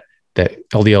preposition that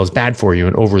LDL is bad for you,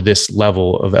 and over this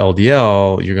level of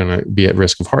LDL, you're going to be at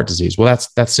risk of heart disease. Well,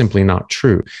 that's simply not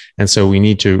true. And so we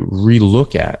need to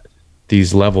relook at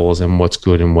these levels and what's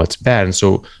good and what's bad. And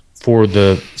so for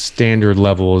the standard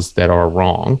levels that are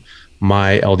wrong,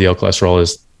 my LDL cholesterol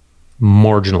is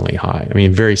marginally high. I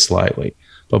mean, very slightly,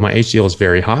 but my HDL is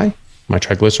very high. My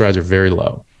triglycerides are very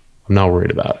low. I'm not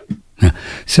worried about it. Yeah.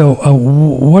 So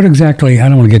what exactly, I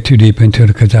don't want to get too deep into it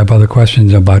because I have other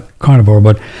questions about carnivore,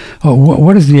 but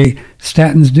what does the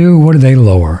statins do? What do they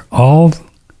lower? What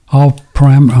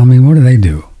do they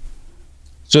do?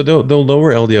 So they'll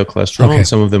lower LDL cholesterol, and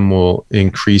some of them will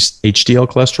increase HDL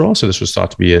cholesterol. So this was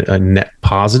thought to be a net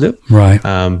positive. Right.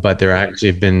 But there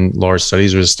actually have been large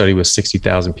studies. There was a study with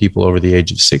 60,000 people over the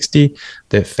age of 60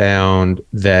 that found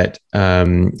that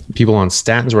people on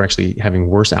statins were actually having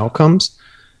worse outcomes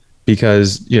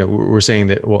because, we're saying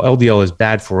that, well, LDL is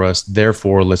bad for us,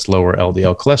 therefore let's lower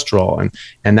LDL cholesterol.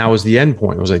 And that was the end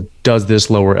point. It was like, does this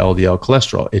lower LDL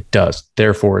cholesterol? It does.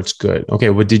 Therefore it's good. Okay.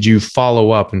 Well, did you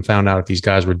follow up and found out if these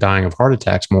guys were dying of heart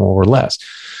attacks more or less?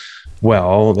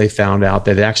 Well, they found out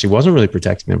that it actually wasn't really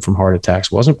protecting them from heart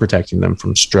attacks, wasn't protecting them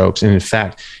from strokes. And in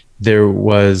fact, there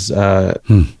was,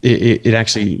 it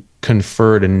actually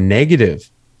conferred a negative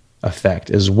effect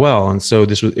as well. And so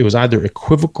it was either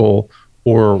equivocal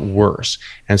or worse.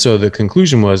 And so the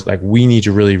conclusion was like, we need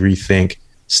to really rethink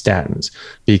statins,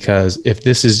 because if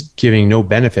this is giving no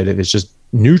benefit, if it's just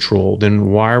neutral,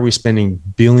 then why are we spending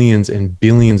billions and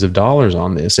billions of dollars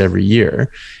on this every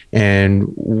year? And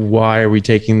why are we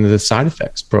taking the side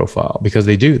effects profile? Because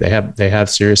they have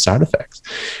serious side effects.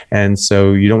 And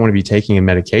so you don't want to be taking a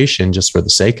medication just for the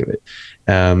sake of it.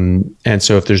 And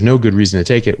so if there's no good reason to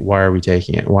take it, why are we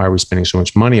taking it? Why are we spending so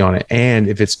much money on it? And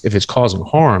if it's causing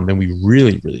harm, then we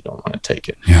really, really don't want to take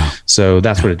it. Yeah. So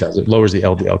that's what it does. It lowers the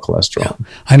LDL cholesterol. Yeah.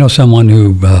 I know someone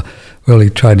who really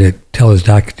tried to tell his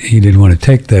doc he didn't want to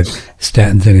take the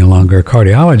statins any longer, a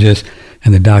cardiologist,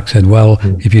 and the doc said, well,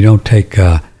 if you don't take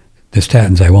the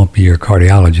statins, I won't be your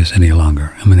cardiologist any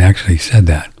longer. I mean, they actually said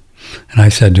that. And I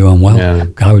said to him,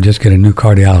 well, I would just get a new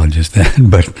cardiologist then,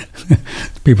 but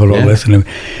people don't listen to me.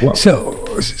 Well,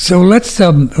 so let's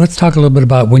talk a little bit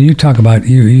about, when you talk about,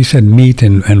 you said meat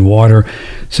and water.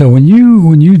 So when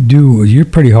you do, you're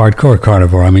pretty hardcore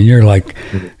carnivore. I mean, you're like,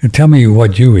 tell me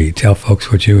what you eat. Tell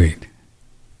folks what you eat.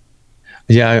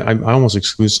 Yeah, I almost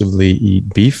exclusively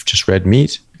eat beef, just red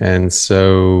meat. And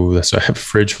so I have a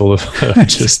fridge full of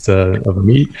just of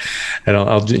meat, and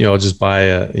I'll just buy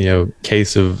a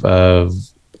case of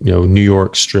New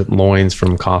York strip loins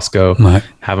from Costco. Right.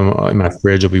 Have them in my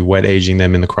fridge. I'll be wet aging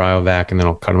them in the cryovac, and then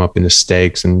I'll cut them up into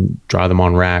steaks and dry them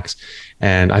on racks.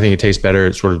 And I think it tastes better.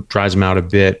 It sort of dries them out a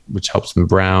bit, which helps them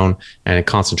brown, and it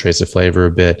concentrates the flavor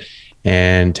a bit,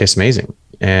 and tastes amazing.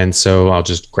 And so I'll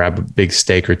just grab a big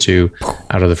steak or two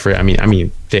out of the fridge. I mean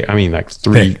like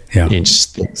 3-inch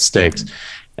steaks,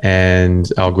 and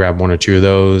I'll grab 1 or 2 of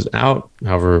those out,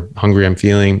 however hungry I'm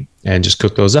feeling, and just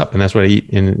cook those up. And that's what I eat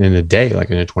in a day,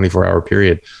 like in a 24-hour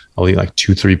period. I'll eat like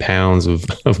 2-3 pounds of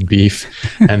beef,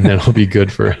 and then I'll be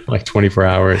good for like 24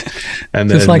 hours. And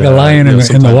then, just like a lion in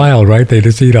the wild, right? They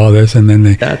just eat all this, and then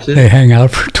they hang out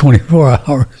for 24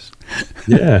 hours.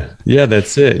 Yeah,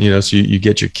 that's it. So you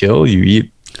get your kill, you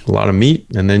eat a lot of meat,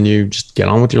 and then you just get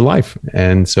on with your life.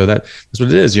 And so that's what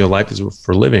it is. Life is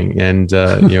for living. And,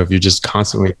 if you're just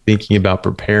constantly thinking about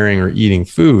preparing or eating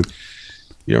food,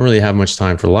 you don't really have much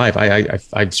time for life.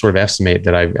 I sort of estimate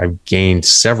that I've gained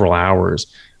several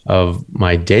hours of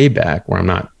my day back where I'm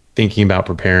not thinking about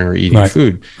preparing or eating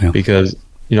food, because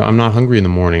I'm not hungry in the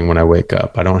morning when I wake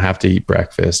up. I don't have to eat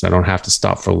breakfast. I don't have to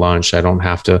stop for lunch. I don't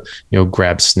have to,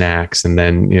 grab snacks and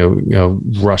then,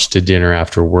 rush to dinner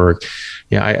after work.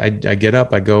 I get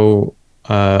up, I go,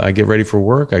 I get ready for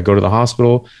work. I go to the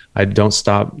hospital. I don't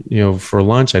stop, for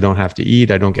lunch. I don't have to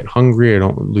eat. I don't get hungry. I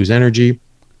don't lose energy.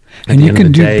 And you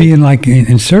can be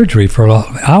in surgery for a lot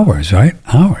of hours, right?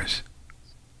 Hours.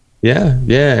 Yeah.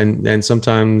 And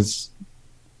sometimes,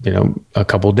 a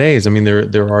couple of days. I mean,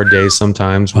 there are days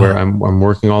sometimes where I'm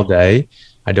working all day.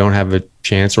 I don't have a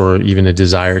chance or even a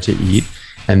desire to eat.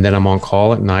 And then I'm on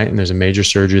call at night, and there's a major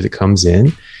surgery that comes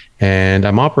in, and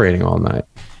I'm operating all night.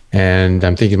 And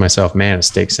I'm thinking to myself, man, a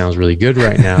steak sounds really good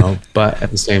right now. But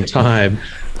at the same time,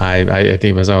 I think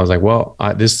to myself, I was like, well,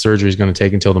 this surgery is going to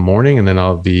take until the morning, and then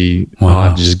I'll have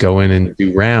to just go in and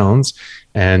do rounds.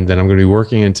 And then I'm going to be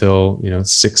working until,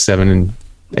 6, 7, and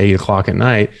 8 o'clock at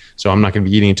night. So I'm not going to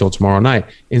be eating until tomorrow night.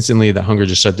 Instantly, the hunger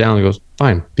just shut down and goes,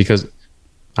 fine, because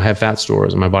I have fat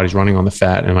stores and my body's running on the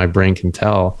fat, and my brain can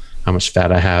tell how much fat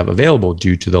I have available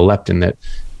due to the leptin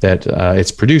that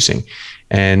it's producing.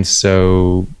 And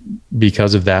so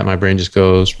because of that, my brain just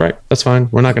goes, right, that's fine.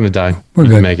 We're not going to die. We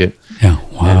can make it. Yeah.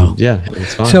 Wow. And yeah,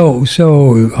 it's fine.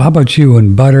 So how about you,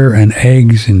 and butter and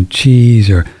eggs and cheese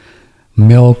or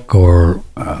milk or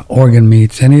organ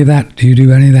meats, any of that? Do you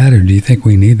do any of that, or do you think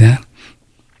we need that?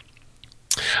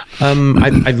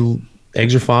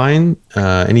 Eggs are fine.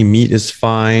 Any meat is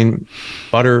fine.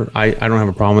 Butter, I don't have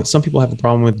a problem with. Some people have a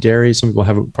problem with dairy. Some people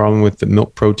have a problem with the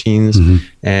milk proteins,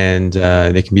 and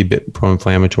they can be a bit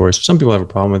pro-inflammatory. So some people have a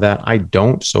problem with that. I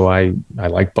don't. So I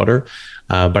like butter,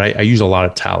 but I use a lot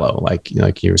of tallow, like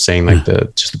you were saying, like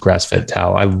just the grass-fed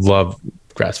tallow. I love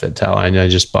grass-fed tallow, and I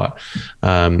just bought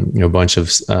a bunch of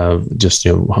just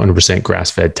 100%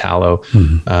 grass-fed tallow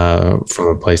from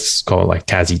a place called like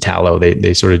Tassie Tallow.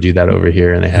 They sort of do that over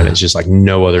here, and they have it's just like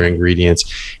no other ingredients.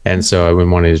 And so I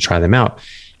wanted to try them out.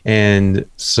 And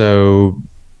so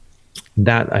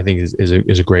that I think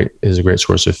is a great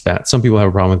source of fat. Some people have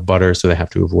a problem with butter, so they have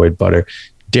to avoid butter.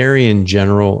 Dairy in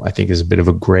general, I think, is a bit of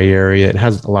a gray area. It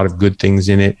has a lot of good things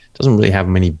in it. It doesn't really have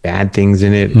many bad things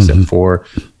in it, except for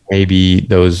maybe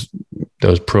those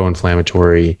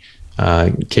pro-inflammatory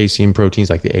casein proteins,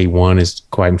 like the A1 is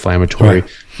quite inflammatory,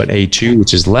 but A2,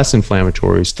 which is less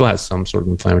inflammatory, still has some sort of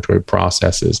inflammatory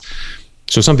processes.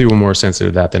 So some people are more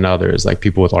sensitive to that than others. Like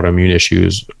people with autoimmune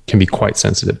issues can be quite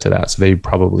sensitive to that. So they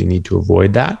probably need to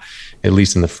avoid that, at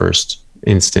least in the first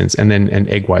instance. And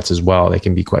egg whites as well. They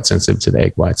can be quite sensitive to the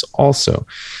egg whites also.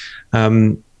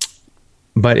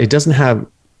 But it doesn't have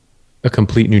a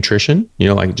complete nutrition.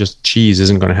 Like just cheese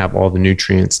isn't going to have all the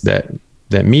nutrients that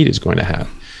meat is going to have.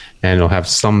 And it'll have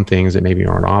some things that maybe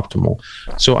aren't optimal.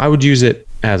 So I would use it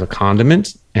as a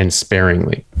condiment and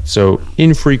sparingly. So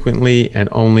infrequently and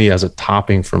only as a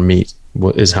topping for meat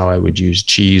is how I would use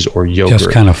cheese or yogurt.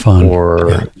 Just kind of fun.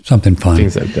 Or something fun.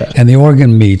 Things like that. And the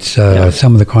organ meats,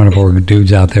 some of the carnivore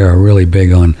dudes out there are really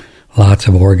big on lots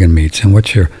of organ meats. And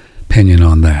what's your opinion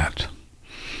on that?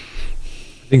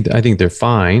 I think they're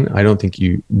fine. I don't think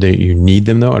you need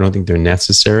them, though. I don't think they're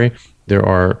necessary. There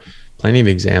are plenty of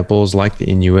examples like the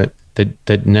Inuit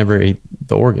that never ate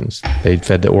the organs. They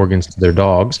fed the organs to their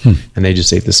dogs and they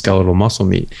just ate the skeletal muscle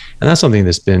meat. And that's something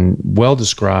that's been well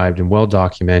described and well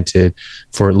documented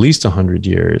for at least 100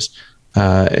 years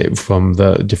from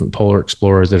the different polar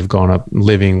explorers that have gone up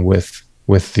living with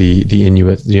the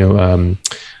Inuit.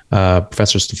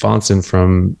 Professor Stefansson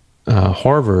from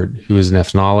Harvard, who was an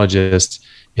ethnologist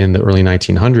in the early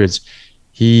 1900s,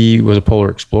 he was a polar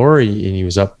explorer, and he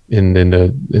was up in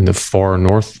the far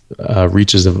north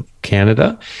reaches of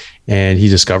Canada, and he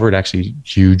discovered actually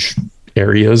huge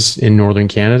areas in northern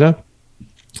Canada.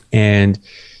 And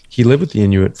he lived with the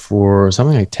Inuit for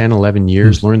something like 10, 11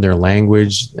 years, learned their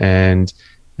language, and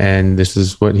this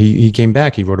is what he came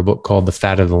back. He wrote a book called The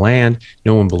Fat of the Land.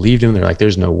 No one believed him. They're like,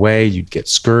 there's no way, you'd get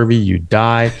scurvy, you'd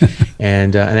die,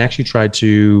 and actually tried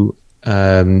to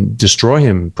destroy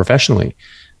him professionally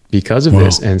because of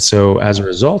this. And so as a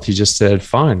result, he just said,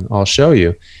 fine, I'll show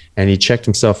you. And he checked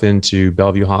himself into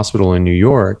Bellevue Hospital in New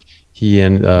York. He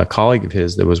and a colleague of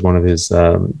his that was one of his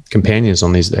companions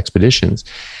on these expeditions.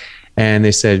 And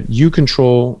they said, you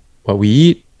control what we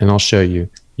eat and I'll show you.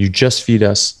 You just feed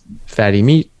us fatty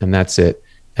meat and that's it.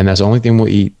 And that's the only thing we'll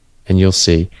eat and you'll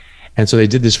see. And so they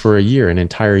did this for an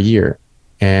entire year.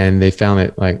 And they found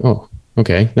it like, oh,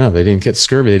 okay, no, they didn't get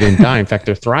scurvy. They didn't die. In fact,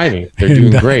 they're thriving. They're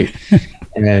doing great.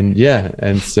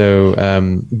 And so,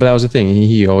 but that was the thing.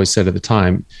 He always said at the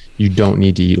time, you don't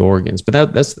need to eat organs.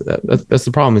 But that's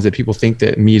the problem, is that people think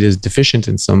that meat is deficient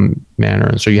in some manner,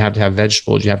 and so you have to have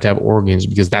vegetables, you have to have organs,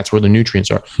 because that's where the nutrients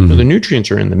are. So the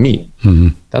nutrients are in the meat.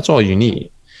 That's all you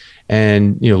need.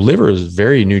 And liver is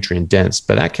very nutrient dense,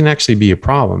 but that can actually be a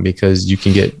problem, because you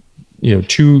can get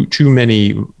too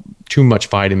much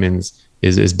vitamins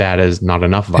is as bad as not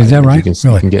enough vitamins. Is that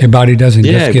right? Really? Your body doesn't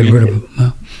just get rid of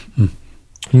them?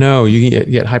 No, you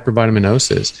can get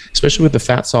hypervitaminosis, especially with the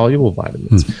fat-soluble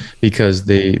vitamins, because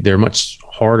they're much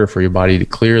harder for your body to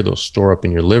clear. They'll store up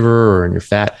in your liver or in your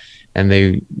fat, and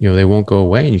they won't go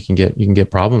away, and you can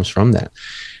get problems from that.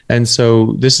 And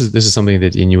so this is something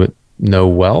that Inuit know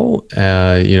well.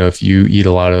 If you eat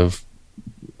a lot of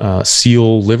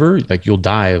seal liver, like you'll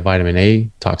die of vitamin A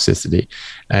toxicity,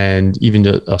 and even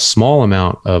a small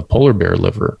amount of polar bear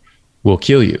liver will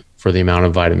kill you for the amount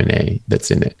of vitamin A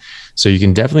that's in it. So you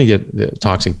can definitely get the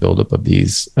toxic buildup of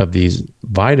these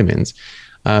vitamins.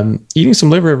 Eating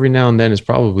some liver every now and then is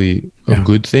probably a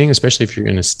good thing, especially if you're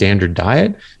in a standard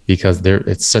diet, because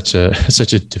it's such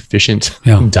a deficient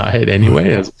diet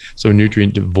anyway, so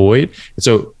nutrient devoid.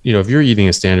 So if you're eating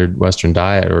a standard Western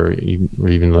diet or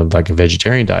even like a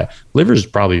vegetarian diet, liver is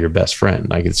probably your best friend.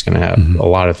 Like, it's going to have a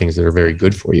lot of things that are very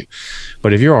good for you.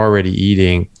 But if you're already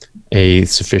eating a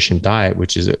sufficient diet,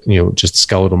 which is just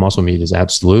skeletal muscle meat is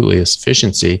absolutely a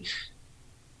sufficiency,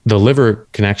 the liver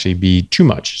can actually be too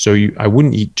much. So I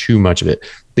wouldn't eat too much of it.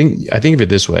 I think of it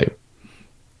this way.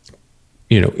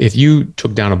 If you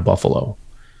took down a buffalo,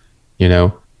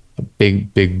 a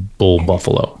big bull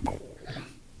buffalo,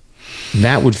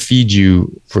 that would feed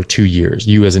you for 2 years.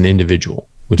 You as an individual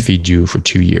would feed you for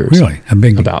 2 years. Really? A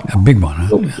big one,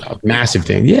 huh? A massive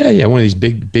thing. Yeah. One of these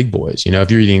big boys.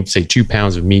 If you're eating, say, 2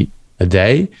 pounds of meat a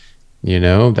day,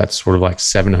 that's sort of like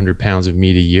 700 pounds of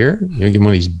meat a year. You get one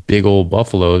of these big old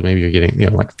buffaloes, maybe you're getting,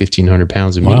 like 1,500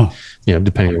 pounds of meat,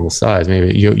 depending on the size.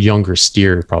 Maybe younger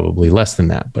steer, probably less than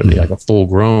that, but like a full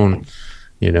grown,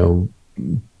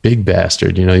 big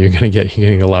bastard, you're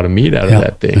getting a lot of meat out of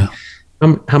that thing. Yeah.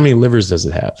 How many livers does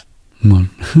it have? One.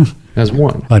 It has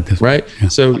one, Like this, right? Yeah.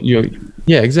 So,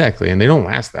 Yeah, exactly. And they don't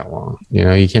last that long.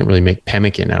 You can't really make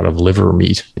pemmican out of liver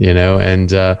meat, and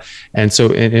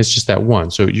it's just that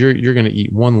one. So you're going to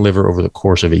eat one liver over the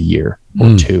course of a year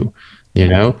or two,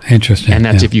 Interesting. And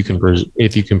that's if you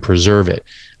can preserve it.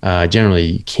 Generally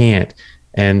you can't.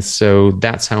 And so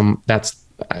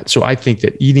so I think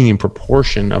that eating in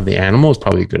proportion of the animal is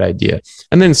probably a good idea.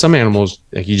 And then some animals,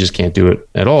 like, you just can't do it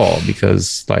at all,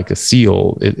 because like a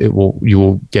seal, you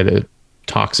will get a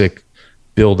toxic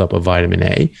buildup of vitamin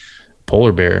A.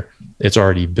 Polar bear, it's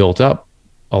already built up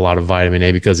a lot of vitamin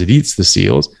A because it eats the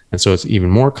seals. And so it's even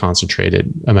more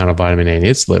concentrated amount of vitamin A in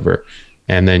its liver.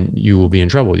 And then you will be in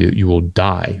trouble. You will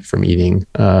die from eating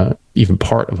even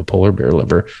part of a polar bear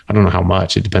liver. I don't know how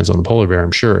much. It depends on the polar bear,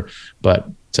 I'm sure. But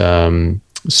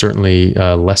certainly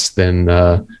less than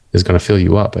is going to fill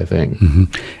you up, I think.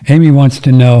 Mm-hmm. Amy wants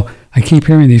to know, I keep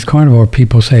hearing these carnivore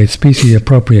people say it's species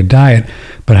appropriate diet,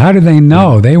 but how do they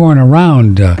know? They weren't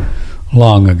around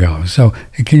long ago. So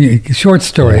short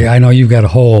story, I know you've got a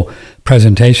whole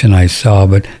presentation I saw,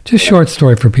 but just short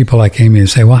story for people like Amy to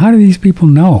say, well, how do these people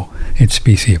know it's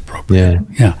species appropriate?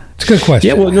 Yeah. It's a good question.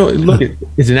 Yeah, well, no, look,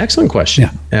 it's an excellent question.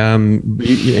 Yeah. And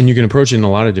you can approach it in a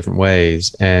lot of different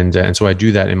ways. And so I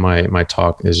do that in my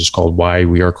talk. It's just called Why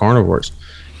We Are Carnivores.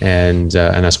 And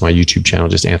that's my YouTube channel,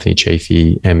 just Anthony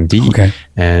Chafee, MD. Okay.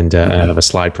 And I have a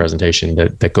slide presentation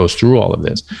that goes through all of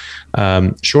this.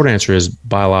 Short answer is,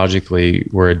 biologically,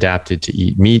 we're adapted to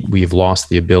eat meat. We've lost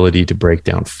the ability to break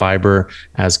down fiber,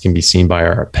 as can be seen by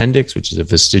our appendix, which is a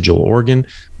vestigial organ.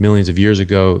 Millions of years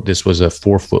ago, this was a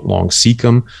 4-foot-long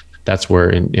cecum. That's where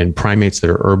in primates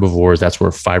that are herbivores, that's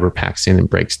where fiber packs in and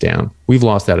breaks down. We've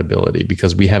lost that ability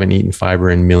because we haven't eaten fiber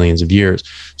in millions of years.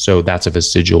 So that's a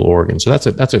vestigial organ. So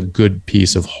that's a good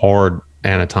piece of hard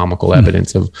anatomical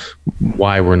evidence of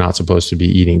why we're not supposed to be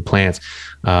eating plants.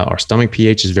 Our stomach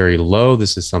pH is very low.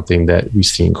 This is something that we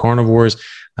see in carnivores.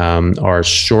 Our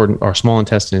small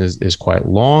intestine is quite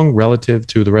long relative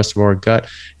to the rest of our gut,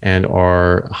 and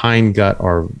our hind gut,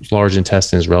 our large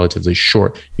intestine, is relatively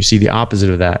short. You see the opposite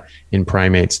of that in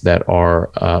primates that are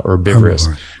herbivorous,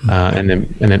 and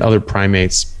then other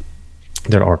primates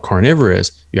that are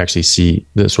carnivorous. You actually see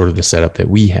the setup that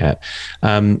we have.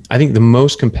 I think the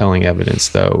most compelling evidence,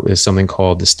 though, is something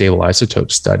called the stable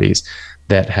isotope studies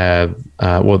that have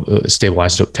stable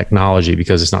isotope technology,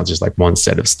 because it's not just like one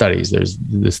set of studies. There's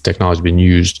this technology been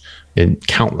used in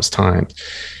countless times,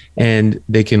 and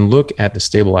they can look at the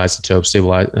stable isotopes,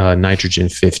 nitrogen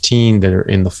 15 that are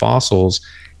in the fossils,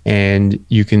 and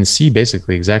you can see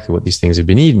basically exactly what these things have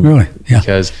been eating. Really? Yeah.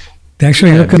 Because they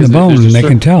actually look in the bone and they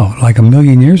can tell, like 1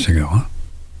 million years ago, huh?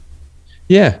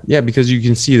 Yeah, because you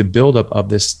can see the buildup of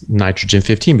this nitrogen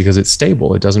 15 because it's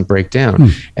stable. It doesn't break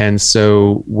down. And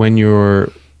so when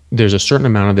there's a certain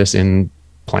amount of this in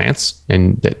plants,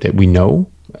 and that we know,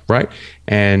 right?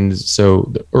 And so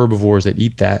the herbivores that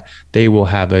eat that, they will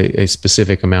have a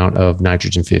specific amount of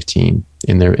nitrogen 15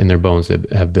 in their bones that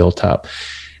have built up.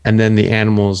 And then the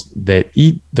animals that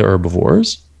eat the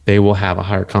herbivores, they will have a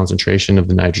higher concentration of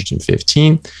the nitrogen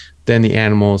 15. Then the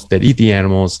animals that eat the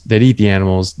animals that eat the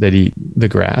animals that eat the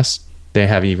grass, they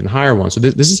have an even higher one. So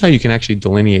this is how you can actually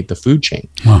delineate the food chain.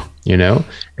 Wow.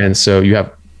 And so you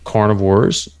have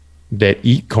carnivores that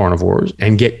eat carnivores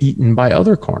and get eaten by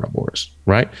other carnivores,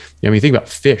 right? You think about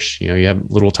fish. You have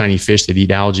little tiny fish that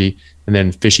eat algae, and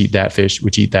then fish eat that fish,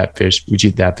 which eat that fish, which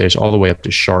eat that fish, all the way up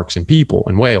to sharks and people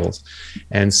and whales.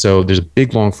 And so there's a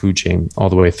big long food chain all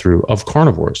the way through of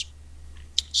carnivores.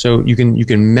 So you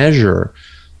can measure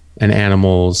an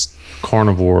animal's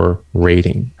carnivore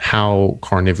rating, how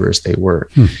carnivorous they were.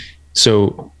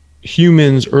 So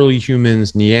early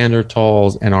humans,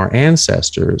 Neanderthals, and our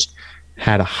ancestors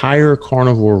had a higher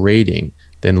carnivore rating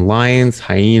than lions,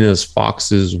 hyenas,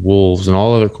 foxes, wolves, and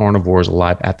all other carnivores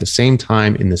alive at the same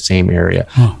time in the same area.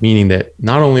 Meaning that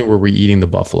not only were we eating the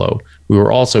buffalo, we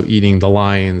were also eating the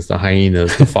lions, the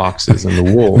hyenas, the foxes, and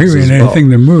the wolves. We were in anything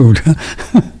that moved.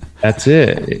 That's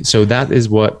it. So that is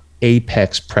what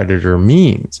apex predator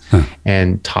means,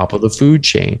 and top of the food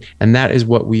chain. And that is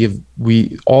what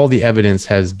all the evidence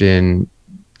has been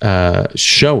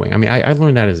showing. I mean, I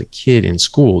learned that as a kid in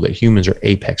school, that humans are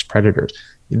apex predators.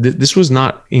 This was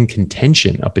not in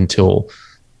contention up until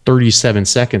 37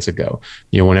 seconds ago.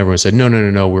 When everyone said,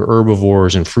 no, we're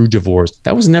herbivores and frugivores.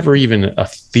 That was never even a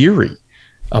theory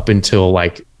up until I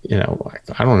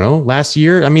don't know, last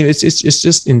year. I mean, it's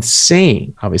just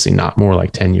insane. Obviously not more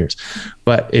like 10 years,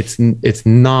 but it's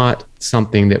not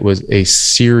something that was a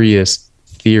serious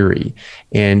theory.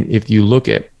 And if you look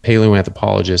at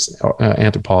paleoanthropologists,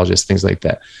 anthropologists, things like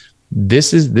that,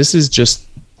 this is just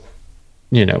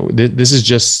this is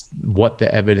just what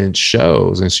the evidence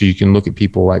shows. And so you can look at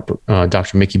people like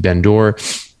Dr. Mickey Bendor,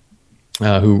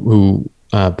 who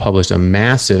published a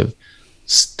massive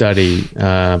study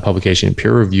publication,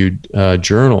 peer-reviewed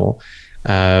journal,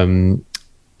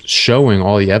 showing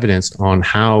all the evidence on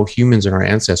how humans and our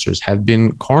ancestors have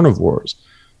been carnivores,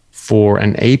 for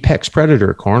an apex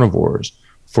predator carnivores,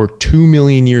 for 2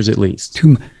 million years at least.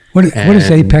 What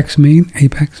does apex mean?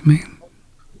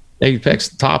 Apex,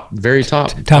 very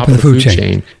top of the food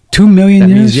chain. 2 million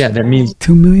years? That means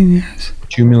 2 million years.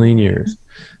 2 million years.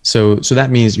 So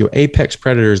that means apex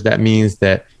predators. That means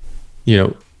that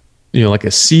like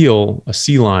a sea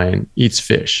lion eats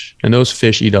fish, and those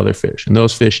fish eat other fish, and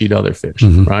those fish eat other fish,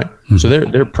 right? Mm-hmm. So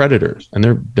they're predators, and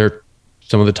they're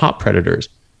some of the top predators.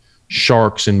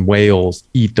 Sharks and whales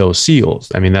eat those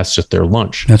seals. I mean, that's just their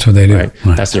lunch. That's what they do. Right?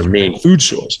 That's their main food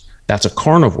source. That's a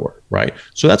carnivore, right?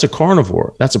 So that's a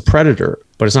carnivore. That's a predator,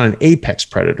 but it's not an apex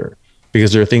predator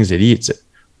because there are things that eats it,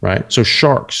 right? So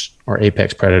sharks are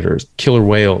apex predators. Killer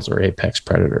whales are apex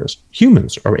predators.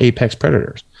 Humans are apex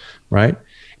predators, right?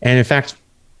 And in fact,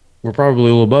 we're probably a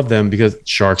little above them because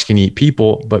sharks can eat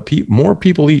people, but more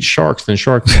people eat sharks than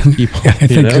sharks eat people. I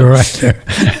think you're right there.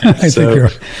 I think you're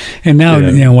right. And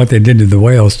now, what they did to the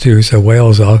whales too. So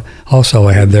whales also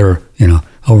had their,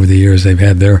 over the years, they've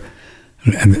had their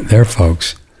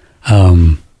folks.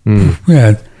 Yeah.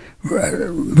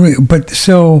 But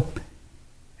so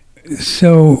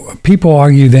people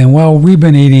argue then, well, we've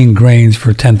been eating grains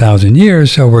for 10,000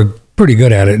 years, so we're pretty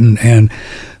good at it.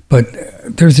 But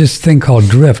there's this thing called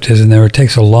drift, isn't there? It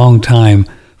takes a long time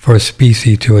for a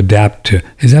species to adapt to.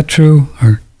 Is that true?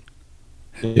 Or?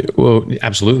 Well, it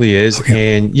absolutely is.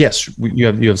 Okay. And yes, you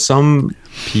have some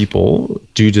people,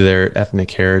 due to their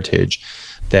ethnic heritage,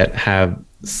 that have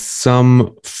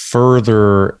some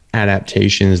further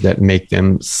adaptations that make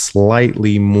them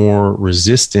slightly more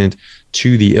resistant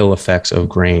to the ill effects of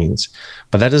grains.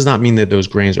 But that does not mean that those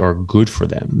grains are good for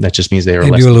them. That just means they are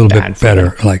less do a little bad bit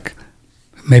better, like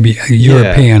maybe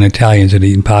European Italians had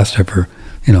eaten pasta for,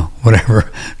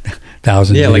 whatever,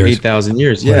 thousands of years. Yeah, like 8,000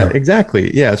 years. Yeah, whatever.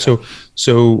 Exactly. Yeah.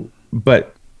 So,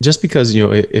 but just because,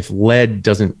 if lead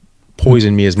doesn't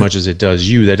poison me as much as it does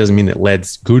you, that doesn't mean that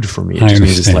lead's good for me. It just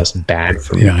means it's less bad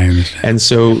for me. Yeah, I understand. And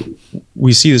so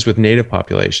we see this with native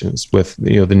populations, with,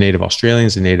 the native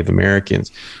Australians and Native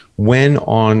Americans. When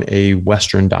on a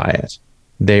Western diet,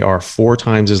 they are 4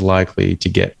 times as likely to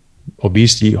get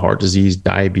obesity, heart disease,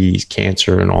 diabetes,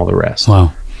 cancer, and all the rest.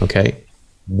 Wow. Okay.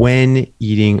 When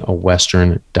eating a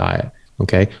Western diet.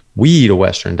 Okay. We eat a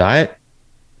Western diet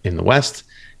in the West,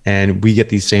 and we get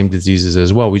these same diseases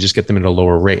as well. We just get them at a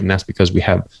lower rate. And that's because we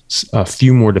have a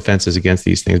few more defenses against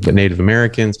these things. But Native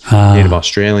Americans, Native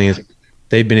Australians,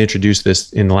 they've been introduced to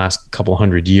this in the last couple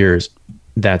hundred years.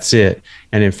 That's it.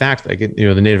 And in fact, the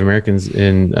Native Americans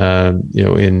in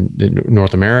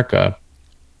North America,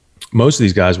 most of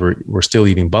these guys were still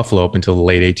eating buffalo up until the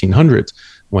late 1800s,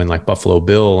 when like Buffalo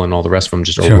Bill and all the rest of them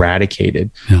just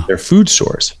eradicated their food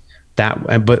source.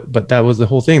 But that was the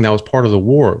whole thing. That was part of the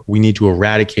war. We need to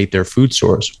eradicate their food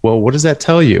source. Well, what does that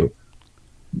tell you?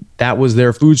 That was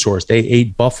their food source. They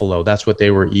ate buffalo. That's what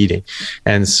they were eating.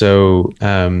 And so,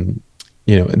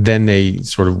 then they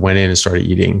sort of went in and started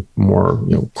eating more,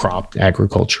 crop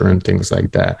agriculture and things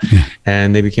like that. Yeah.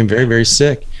 And they became very, very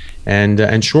sick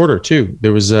and shorter too.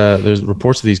 There's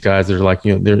reports of these guys that are like,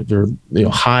 they're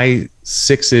high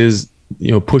 6s,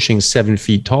 pushing 7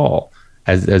 feet tall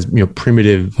as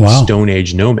primitive Stone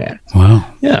Age nomads. Wow.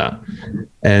 Yeah.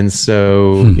 And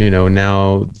so,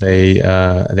 now they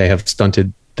have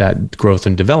stunted that growth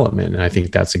and development. And I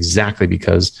think that's exactly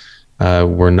because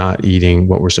we're not eating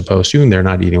what we're supposed to, and they're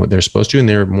not eating what they're supposed to, and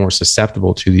they're more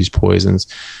susceptible to these poisons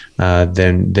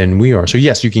than we are. So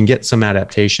yes, you can get some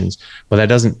adaptations, but that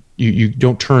doesn't, you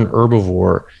don't turn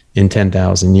herbivore in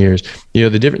 10,000 years. The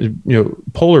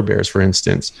different, polar bears, for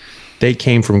instance, they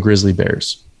came from grizzly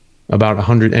bears about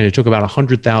 100, and it took about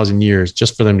 100,000 years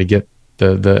just for them to get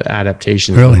the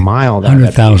adaptations, really? The mild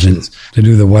 100,000 to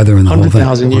do the weather and the whole thing.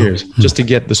 100,000 years just to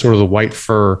get the sort of the white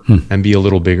fur and be a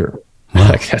little bigger. Wow.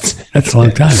 Like that's a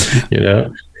long time.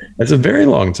 That's a very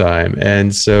long time.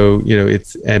 And so,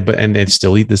 but they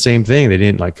still eat the same thing. They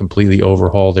didn't like completely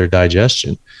overhaul their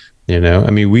digestion. I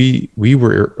mean, we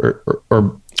were,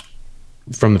 or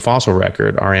from the fossil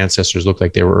record, our ancestors looked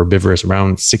like they were herbivorous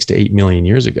around 6 to 8 million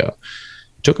years ago.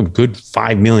 It took a good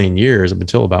 5 million years up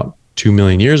until about 2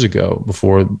 million years ago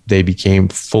before they became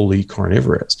fully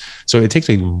carnivorous. So it takes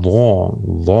a long,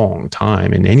 long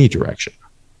time in any direction.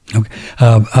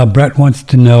 Okay. Brett wants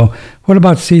to know, what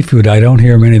about seafood? I don't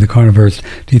hear many of the carnivores.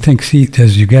 Do you think,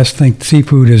 does your guest think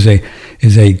seafood is a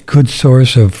good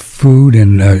source of food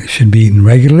and should be eaten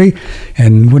regularly?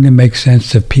 And wouldn't it make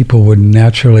sense if people would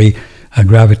naturally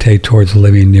gravitate towards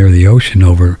living near the ocean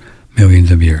over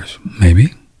millions of years?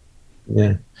 Maybe.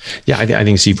 Yeah. I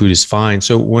think seafood is fine.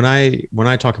 So when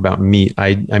I talk about meat,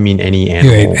 I mean any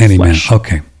animal flesh.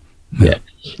 Okay.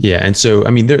 Yeah. And so, I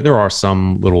mean, there are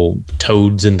some little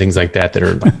toads and things like that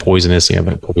are like poisonous,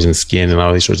 like poison skin and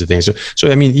all these sorts of things. So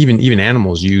I mean, even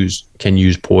animals can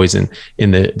use poison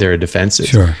in their defenses.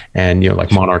 Sure. And,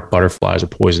 like monarch butterflies are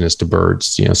poisonous to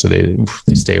birds, so they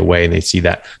stay away and they see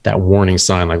that warning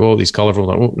sign, like, oh, these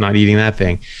colorful, not eating that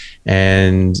thing.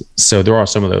 And so there are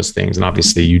some of those things, and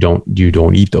obviously you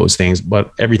don't eat those things,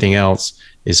 but everything else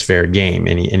is fair game.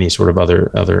 Any sort of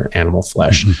other animal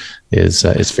flesh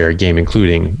is fair game,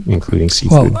 including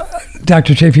seafood. Well,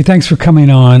 Dr. Chaffee, thanks for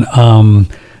coming on.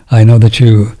 I know that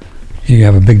you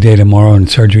have a big day tomorrow in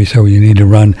surgery, so you need to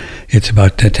run. It's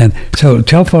about 10. So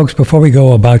tell folks before we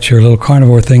go about your little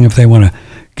carnivore thing, if they want to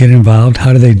get involved,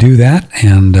 how do they do that?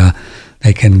 And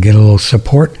they can get a little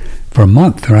support for a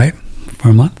month, right? For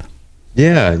a month?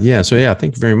 Yeah. So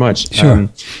thank you very much. Sure.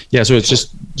 So it's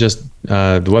just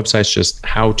the website's just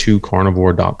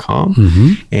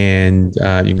howtocarnivore.com, and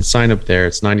you can sign up there.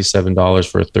 It's $97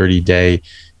 for a 30-day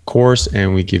course,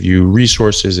 and we give you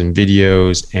resources and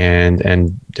videos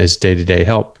and as day-to-day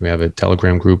help. We have a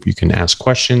Telegram group. You can ask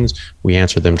questions. We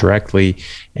answer them directly,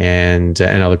 and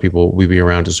other people, we'll be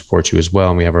around to support you as well.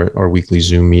 And we have our weekly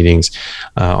Zoom meetings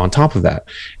on top of that.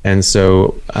 And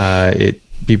so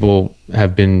people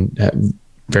have been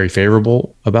very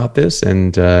favorable about this,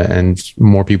 and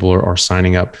more people are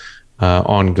signing up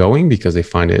ongoing because they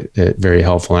find it very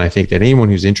helpful. And I think that anyone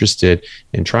who's interested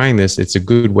in trying this, it's a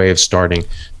good way of starting,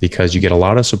 because you get a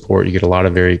lot of support, you get a lot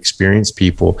of very experienced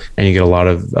people, and you get a lot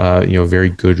of very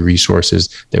good resources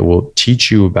that will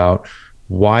teach you about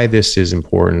why this is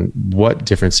important, what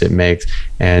difference it makes,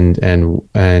 and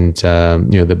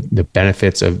the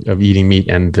benefits of eating meat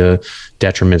and the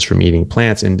detriments from eating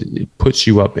plants. And it puts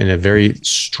you up in a very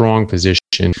strong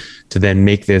position to then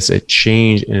make this a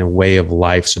change in a way of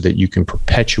life, so that you can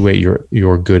perpetuate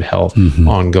your good health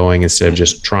ongoing, instead of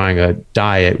just trying a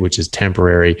diet, which is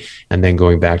temporary, and then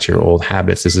going back to your old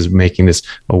habits. This is making this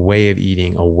a way of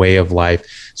eating, a way of life,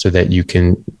 so that you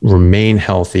can remain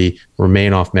healthy,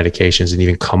 remain off medications, and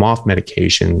even come off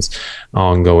medications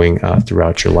ongoing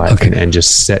throughout your life, okay, and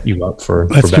just set you up for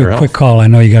better health. Let's do a quick call. I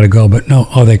know you got to go, but no,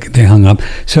 they hung up.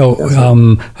 So,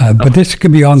 but this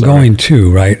could be ongoing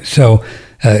too, right? So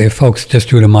if folks just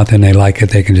do it a month and they like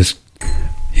it, they can just,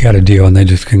 you got a deal, and they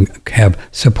just can have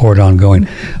support ongoing.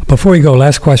 Before we go,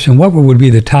 last question, what would be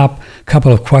the top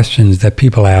couple of questions that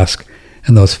people ask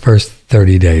in those first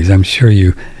 30 days? I'm sure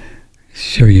you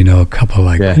know a couple,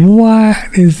 like, what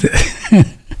is it?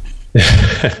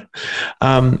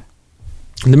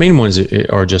 The main ones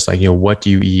are just like, what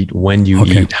do you eat? When do you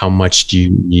eat? How much do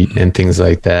you eat? And things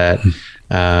like that.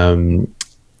 The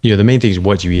main thing is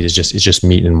what you eat is just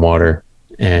meat and water,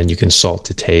 and you can salt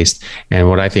to taste. And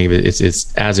what I think of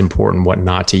it's as important what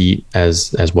not to eat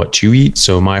as what to eat.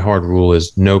 So my hard rule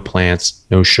is no plants,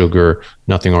 no sugar,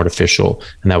 nothing artificial.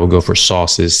 And that will go for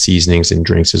sauces, seasonings, and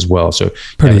drinks as well. So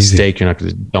you have a steak, you're not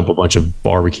going to dump a bunch of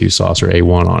barbecue sauce or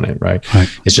A1 on it, right?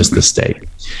 It's just the steak.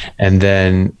 And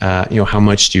then, how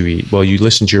much do you eat? Well, you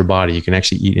listen to your body. You can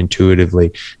actually eat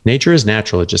intuitively. Nature is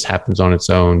natural. It just happens on its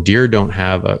own. Deer don't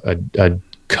have a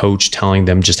coach telling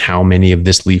them just how many of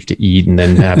this leaf to eat, and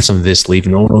then have some of this leaf,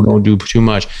 and don't do too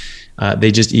much. They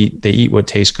just eat. They eat what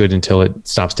tastes good until it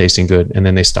stops tasting good, and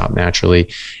then they stop naturally.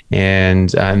 And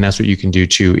that's what you can do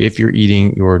too. If you're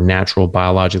eating your natural,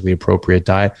 biologically appropriate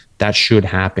diet, that should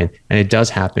happen, and it does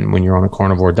happen when you're on a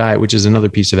carnivore diet, which is another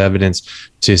piece of evidence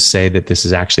to say that this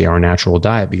is actually our natural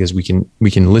diet, because we can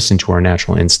listen to our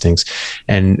natural instincts.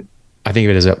 And I think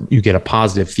of it as you get a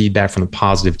positive feedback from the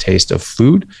positive taste of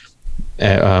food.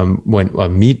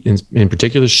 When meat in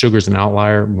particular, sugar is an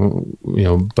outlier,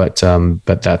 but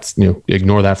that's,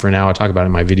 ignore that for now. I talk about it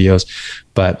in my videos,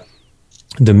 but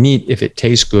the meat, if it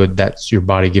tastes good, that's your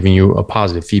body giving you a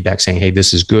positive feedback saying, hey,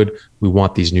 this is good. We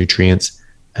want these nutrients.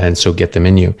 And so get them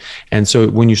in you. And so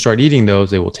when you start eating those,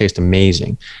 they will taste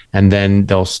amazing. And then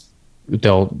they'll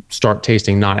start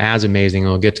tasting not as amazing.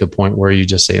 They'll get to a point where you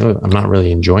just say, oh, I'm not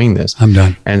really enjoying this. I'm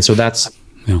done. And so that's,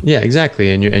 exactly.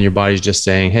 And your body's just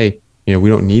saying, hey, we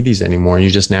don't need these anymore. And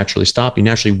you just naturally stop. You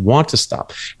naturally want to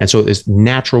stop. And so it's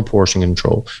natural portion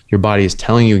control. Your body is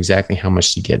telling you exactly how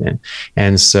much to get in.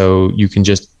 And so you can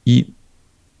just eat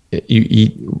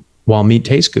while meat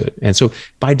tastes good. And so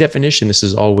by definition, this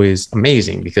is always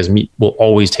amazing because meat will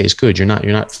always taste good. You're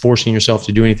not forcing yourself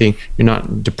to do anything. You're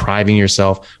not depriving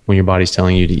yourself when your body's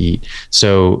telling you to eat.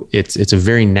 So it's a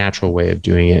very natural way of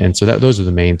doing it. And so those are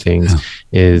the main things.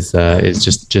 Is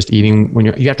just eating when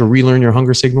you have to relearn your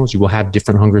hunger signals. You will have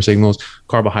different hunger signals.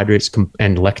 Carbohydrates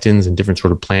and lectins and different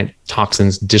sort of plant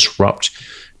toxins disrupt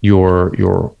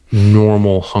your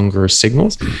normal hunger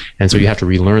signals, and so you have to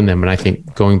relearn them. And I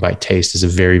think going by taste is a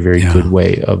very, very good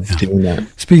way of doing that.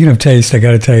 Speaking of taste, I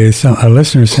got to tell you, a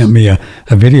listener sent me a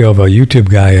video of a YouTube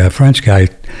guy, a French guy,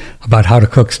 about how to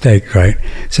cook steak, right?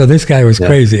 So this guy was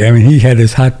crazy. I mean, he had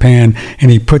his hot pan and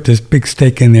he put this big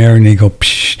steak in there and he go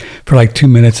psh, for like 2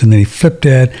 minutes, and then he flipped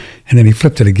it, and then he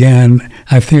flipped it again.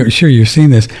 I'm sure you've seen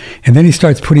this. And then he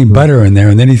starts putting butter in there,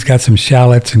 and then he's got some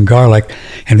shallots and garlic,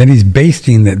 and then he's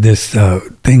basting this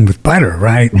thing with butter,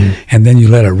 right? And then you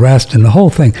let it rest and the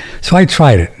whole thing. So I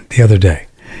tried it the other day.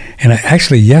 And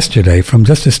actually yesterday, from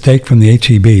just a steak from the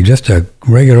H-E-B, just a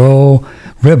regular old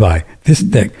ribeye, this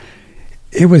thick,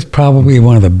 it was probably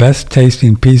one of the best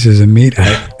tasting pieces of meat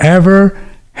I ever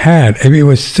had. I mean, it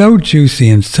was so juicy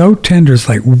and so tender. It's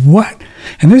like, what?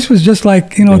 And this was just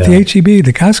like, at the H-E-B,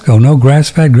 the Costco, no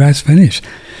grass-fed, grass-finished.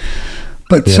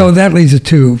 But so that leads it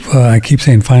to, I keep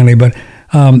saying finally, but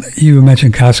you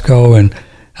mentioned Costco, and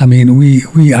I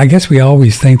mean, I guess we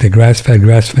always think that grass-fed,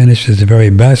 grass-finished is the very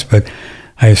best, but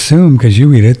I assume, because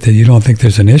you eat it, that you don't think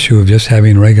there's an issue of just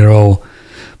having regular old,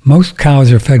 most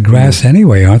cows are fed grass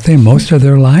anyway, aren't they? Most of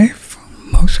their life?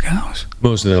 Most cows.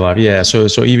 Most of their life, yeah. So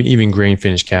even grain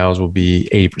finished cows will be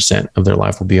 80% of their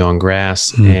life will be on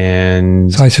grass,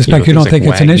 and so I suspect you don't think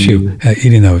it's an issue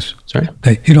eating those. Sorry,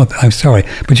 you don't. I'm sorry,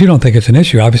 but you don't think it's an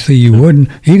issue. Obviously, you wouldn't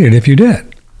eat it if you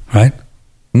did, right?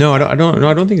 No, I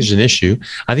don't think it's an issue.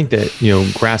 I think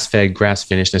that grass fed, grass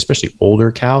finished, especially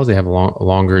older cows, they have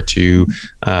longer to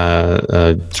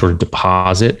sort of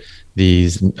deposit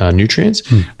these nutrients.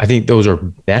 I think those are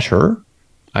better,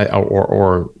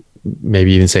 or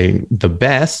maybe even say the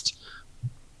best,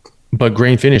 but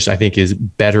grain finished I think is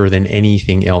better than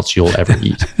anything else you'll ever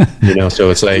eat.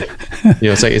 So it's like,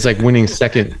 it's like winning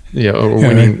second, or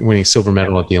winning silver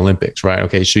medal at the Olympics, right?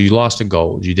 Okay. So you lost a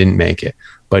gold, you didn't make it,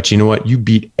 but you know what? You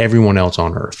beat everyone else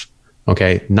on earth.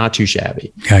 Okay. Not too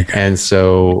shabby. Okay. And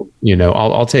so,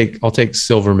 I'll take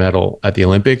silver medal at the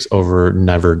Olympics over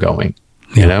never going,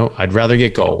 I'd rather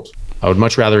get gold. I would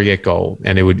much rather get gold,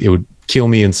 and it would kill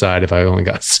me inside if I only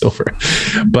got silver.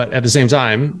 But at the same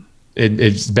time,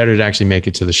 it's better to actually make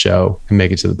it to the show and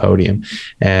make it to the podium.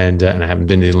 And I haven't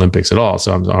been to the Olympics at all,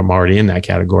 so I'm already in that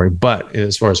category. But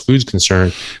as far as food's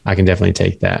concerned, I can definitely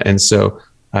take that. And so,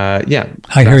 I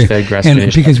hear you.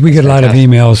 And because we get a lot of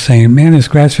emails saying, "Man, this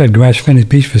grass-fed, grass-finished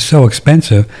beef is so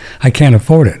expensive, I can't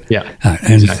afford it." Yeah,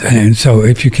 exactly. And so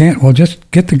if you can't, well,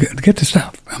 just get the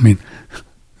stuff. I mean,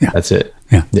 that's it.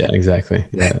 Yeah, exactly.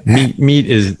 Yeah, meat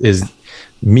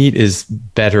is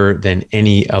better than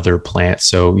any other plant.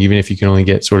 So even if you can only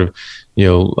get sort of,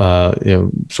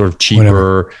 sort of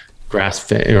cheaper grass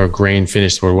fed or grain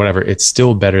finished or whatever, it's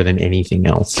still better than anything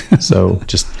else. So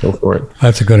just go for it.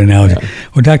 That's a good analogy. Yeah.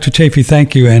 Well, Dr. Chaffee,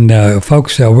 thank you. And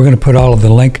folks, we're going to put all of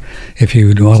the link if you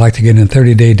would like to get in a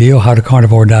 30-day deal,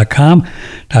 howtocarnivore.com.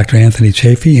 Dr. Anthony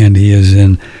Chaffee, and he is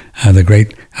in the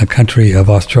great country of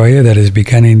Australia that is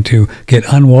beginning to get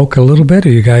unwoke a little bit.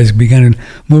 Are you guys beginning to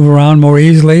move around more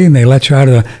easily and they let you out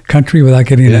of the country without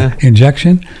getting an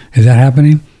injection? Is that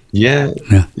happening? Yeah.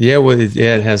 Well,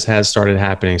 it has started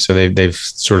happening. So they've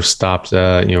sort of stopped,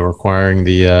 requiring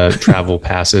the travel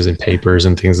passes and papers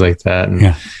and things like that.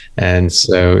 And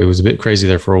so it was a bit crazy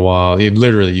there for a while. You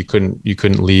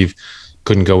couldn't leave,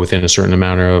 couldn't go within a certain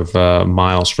amount of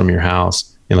miles from your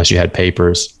house unless you had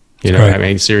papers. Right. I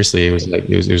mean, seriously, it was like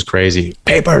it was crazy.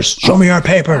 Papers, show me our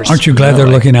papers. Aren't you glad they're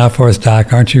looking out for us,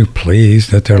 Doc? Aren't you pleased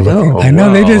that they're looking? I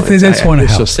know they just want to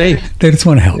help. So safe. They just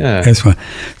want to help. Yeah.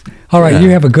 All right,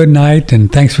 you have a good night,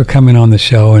 and thanks for coming on the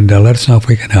show, and let us know if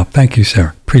we can help. Thank you,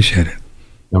 sir. Appreciate it.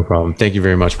 No problem. Thank you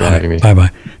very much for having me. Bye-bye.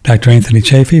 Dr. Anthony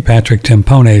Chaffee, Patrick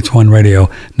Timpone, it's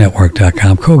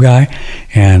OneRadioNetwork.com. Cool guy,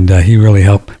 and he really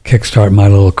helped kickstart my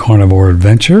little carnivore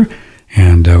adventure,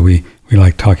 and we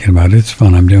like talking about it. It's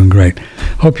fun. I'm doing great.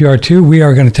 Hope you are too. We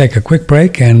are going to take a quick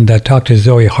break and talk to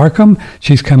Zoe Harcum.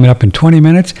 She's coming up in 20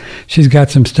 minutes. She's got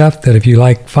some stuff that if you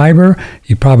like fiber,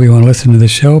 you probably want to listen to the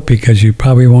show because you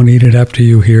probably won't eat it after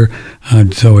you hear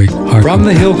Zoe Harcum. From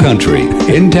the Hill Country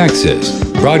in Texas,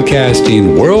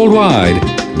 broadcasting worldwide,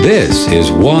 this is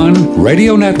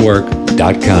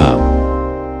OneRadioNetwork.com.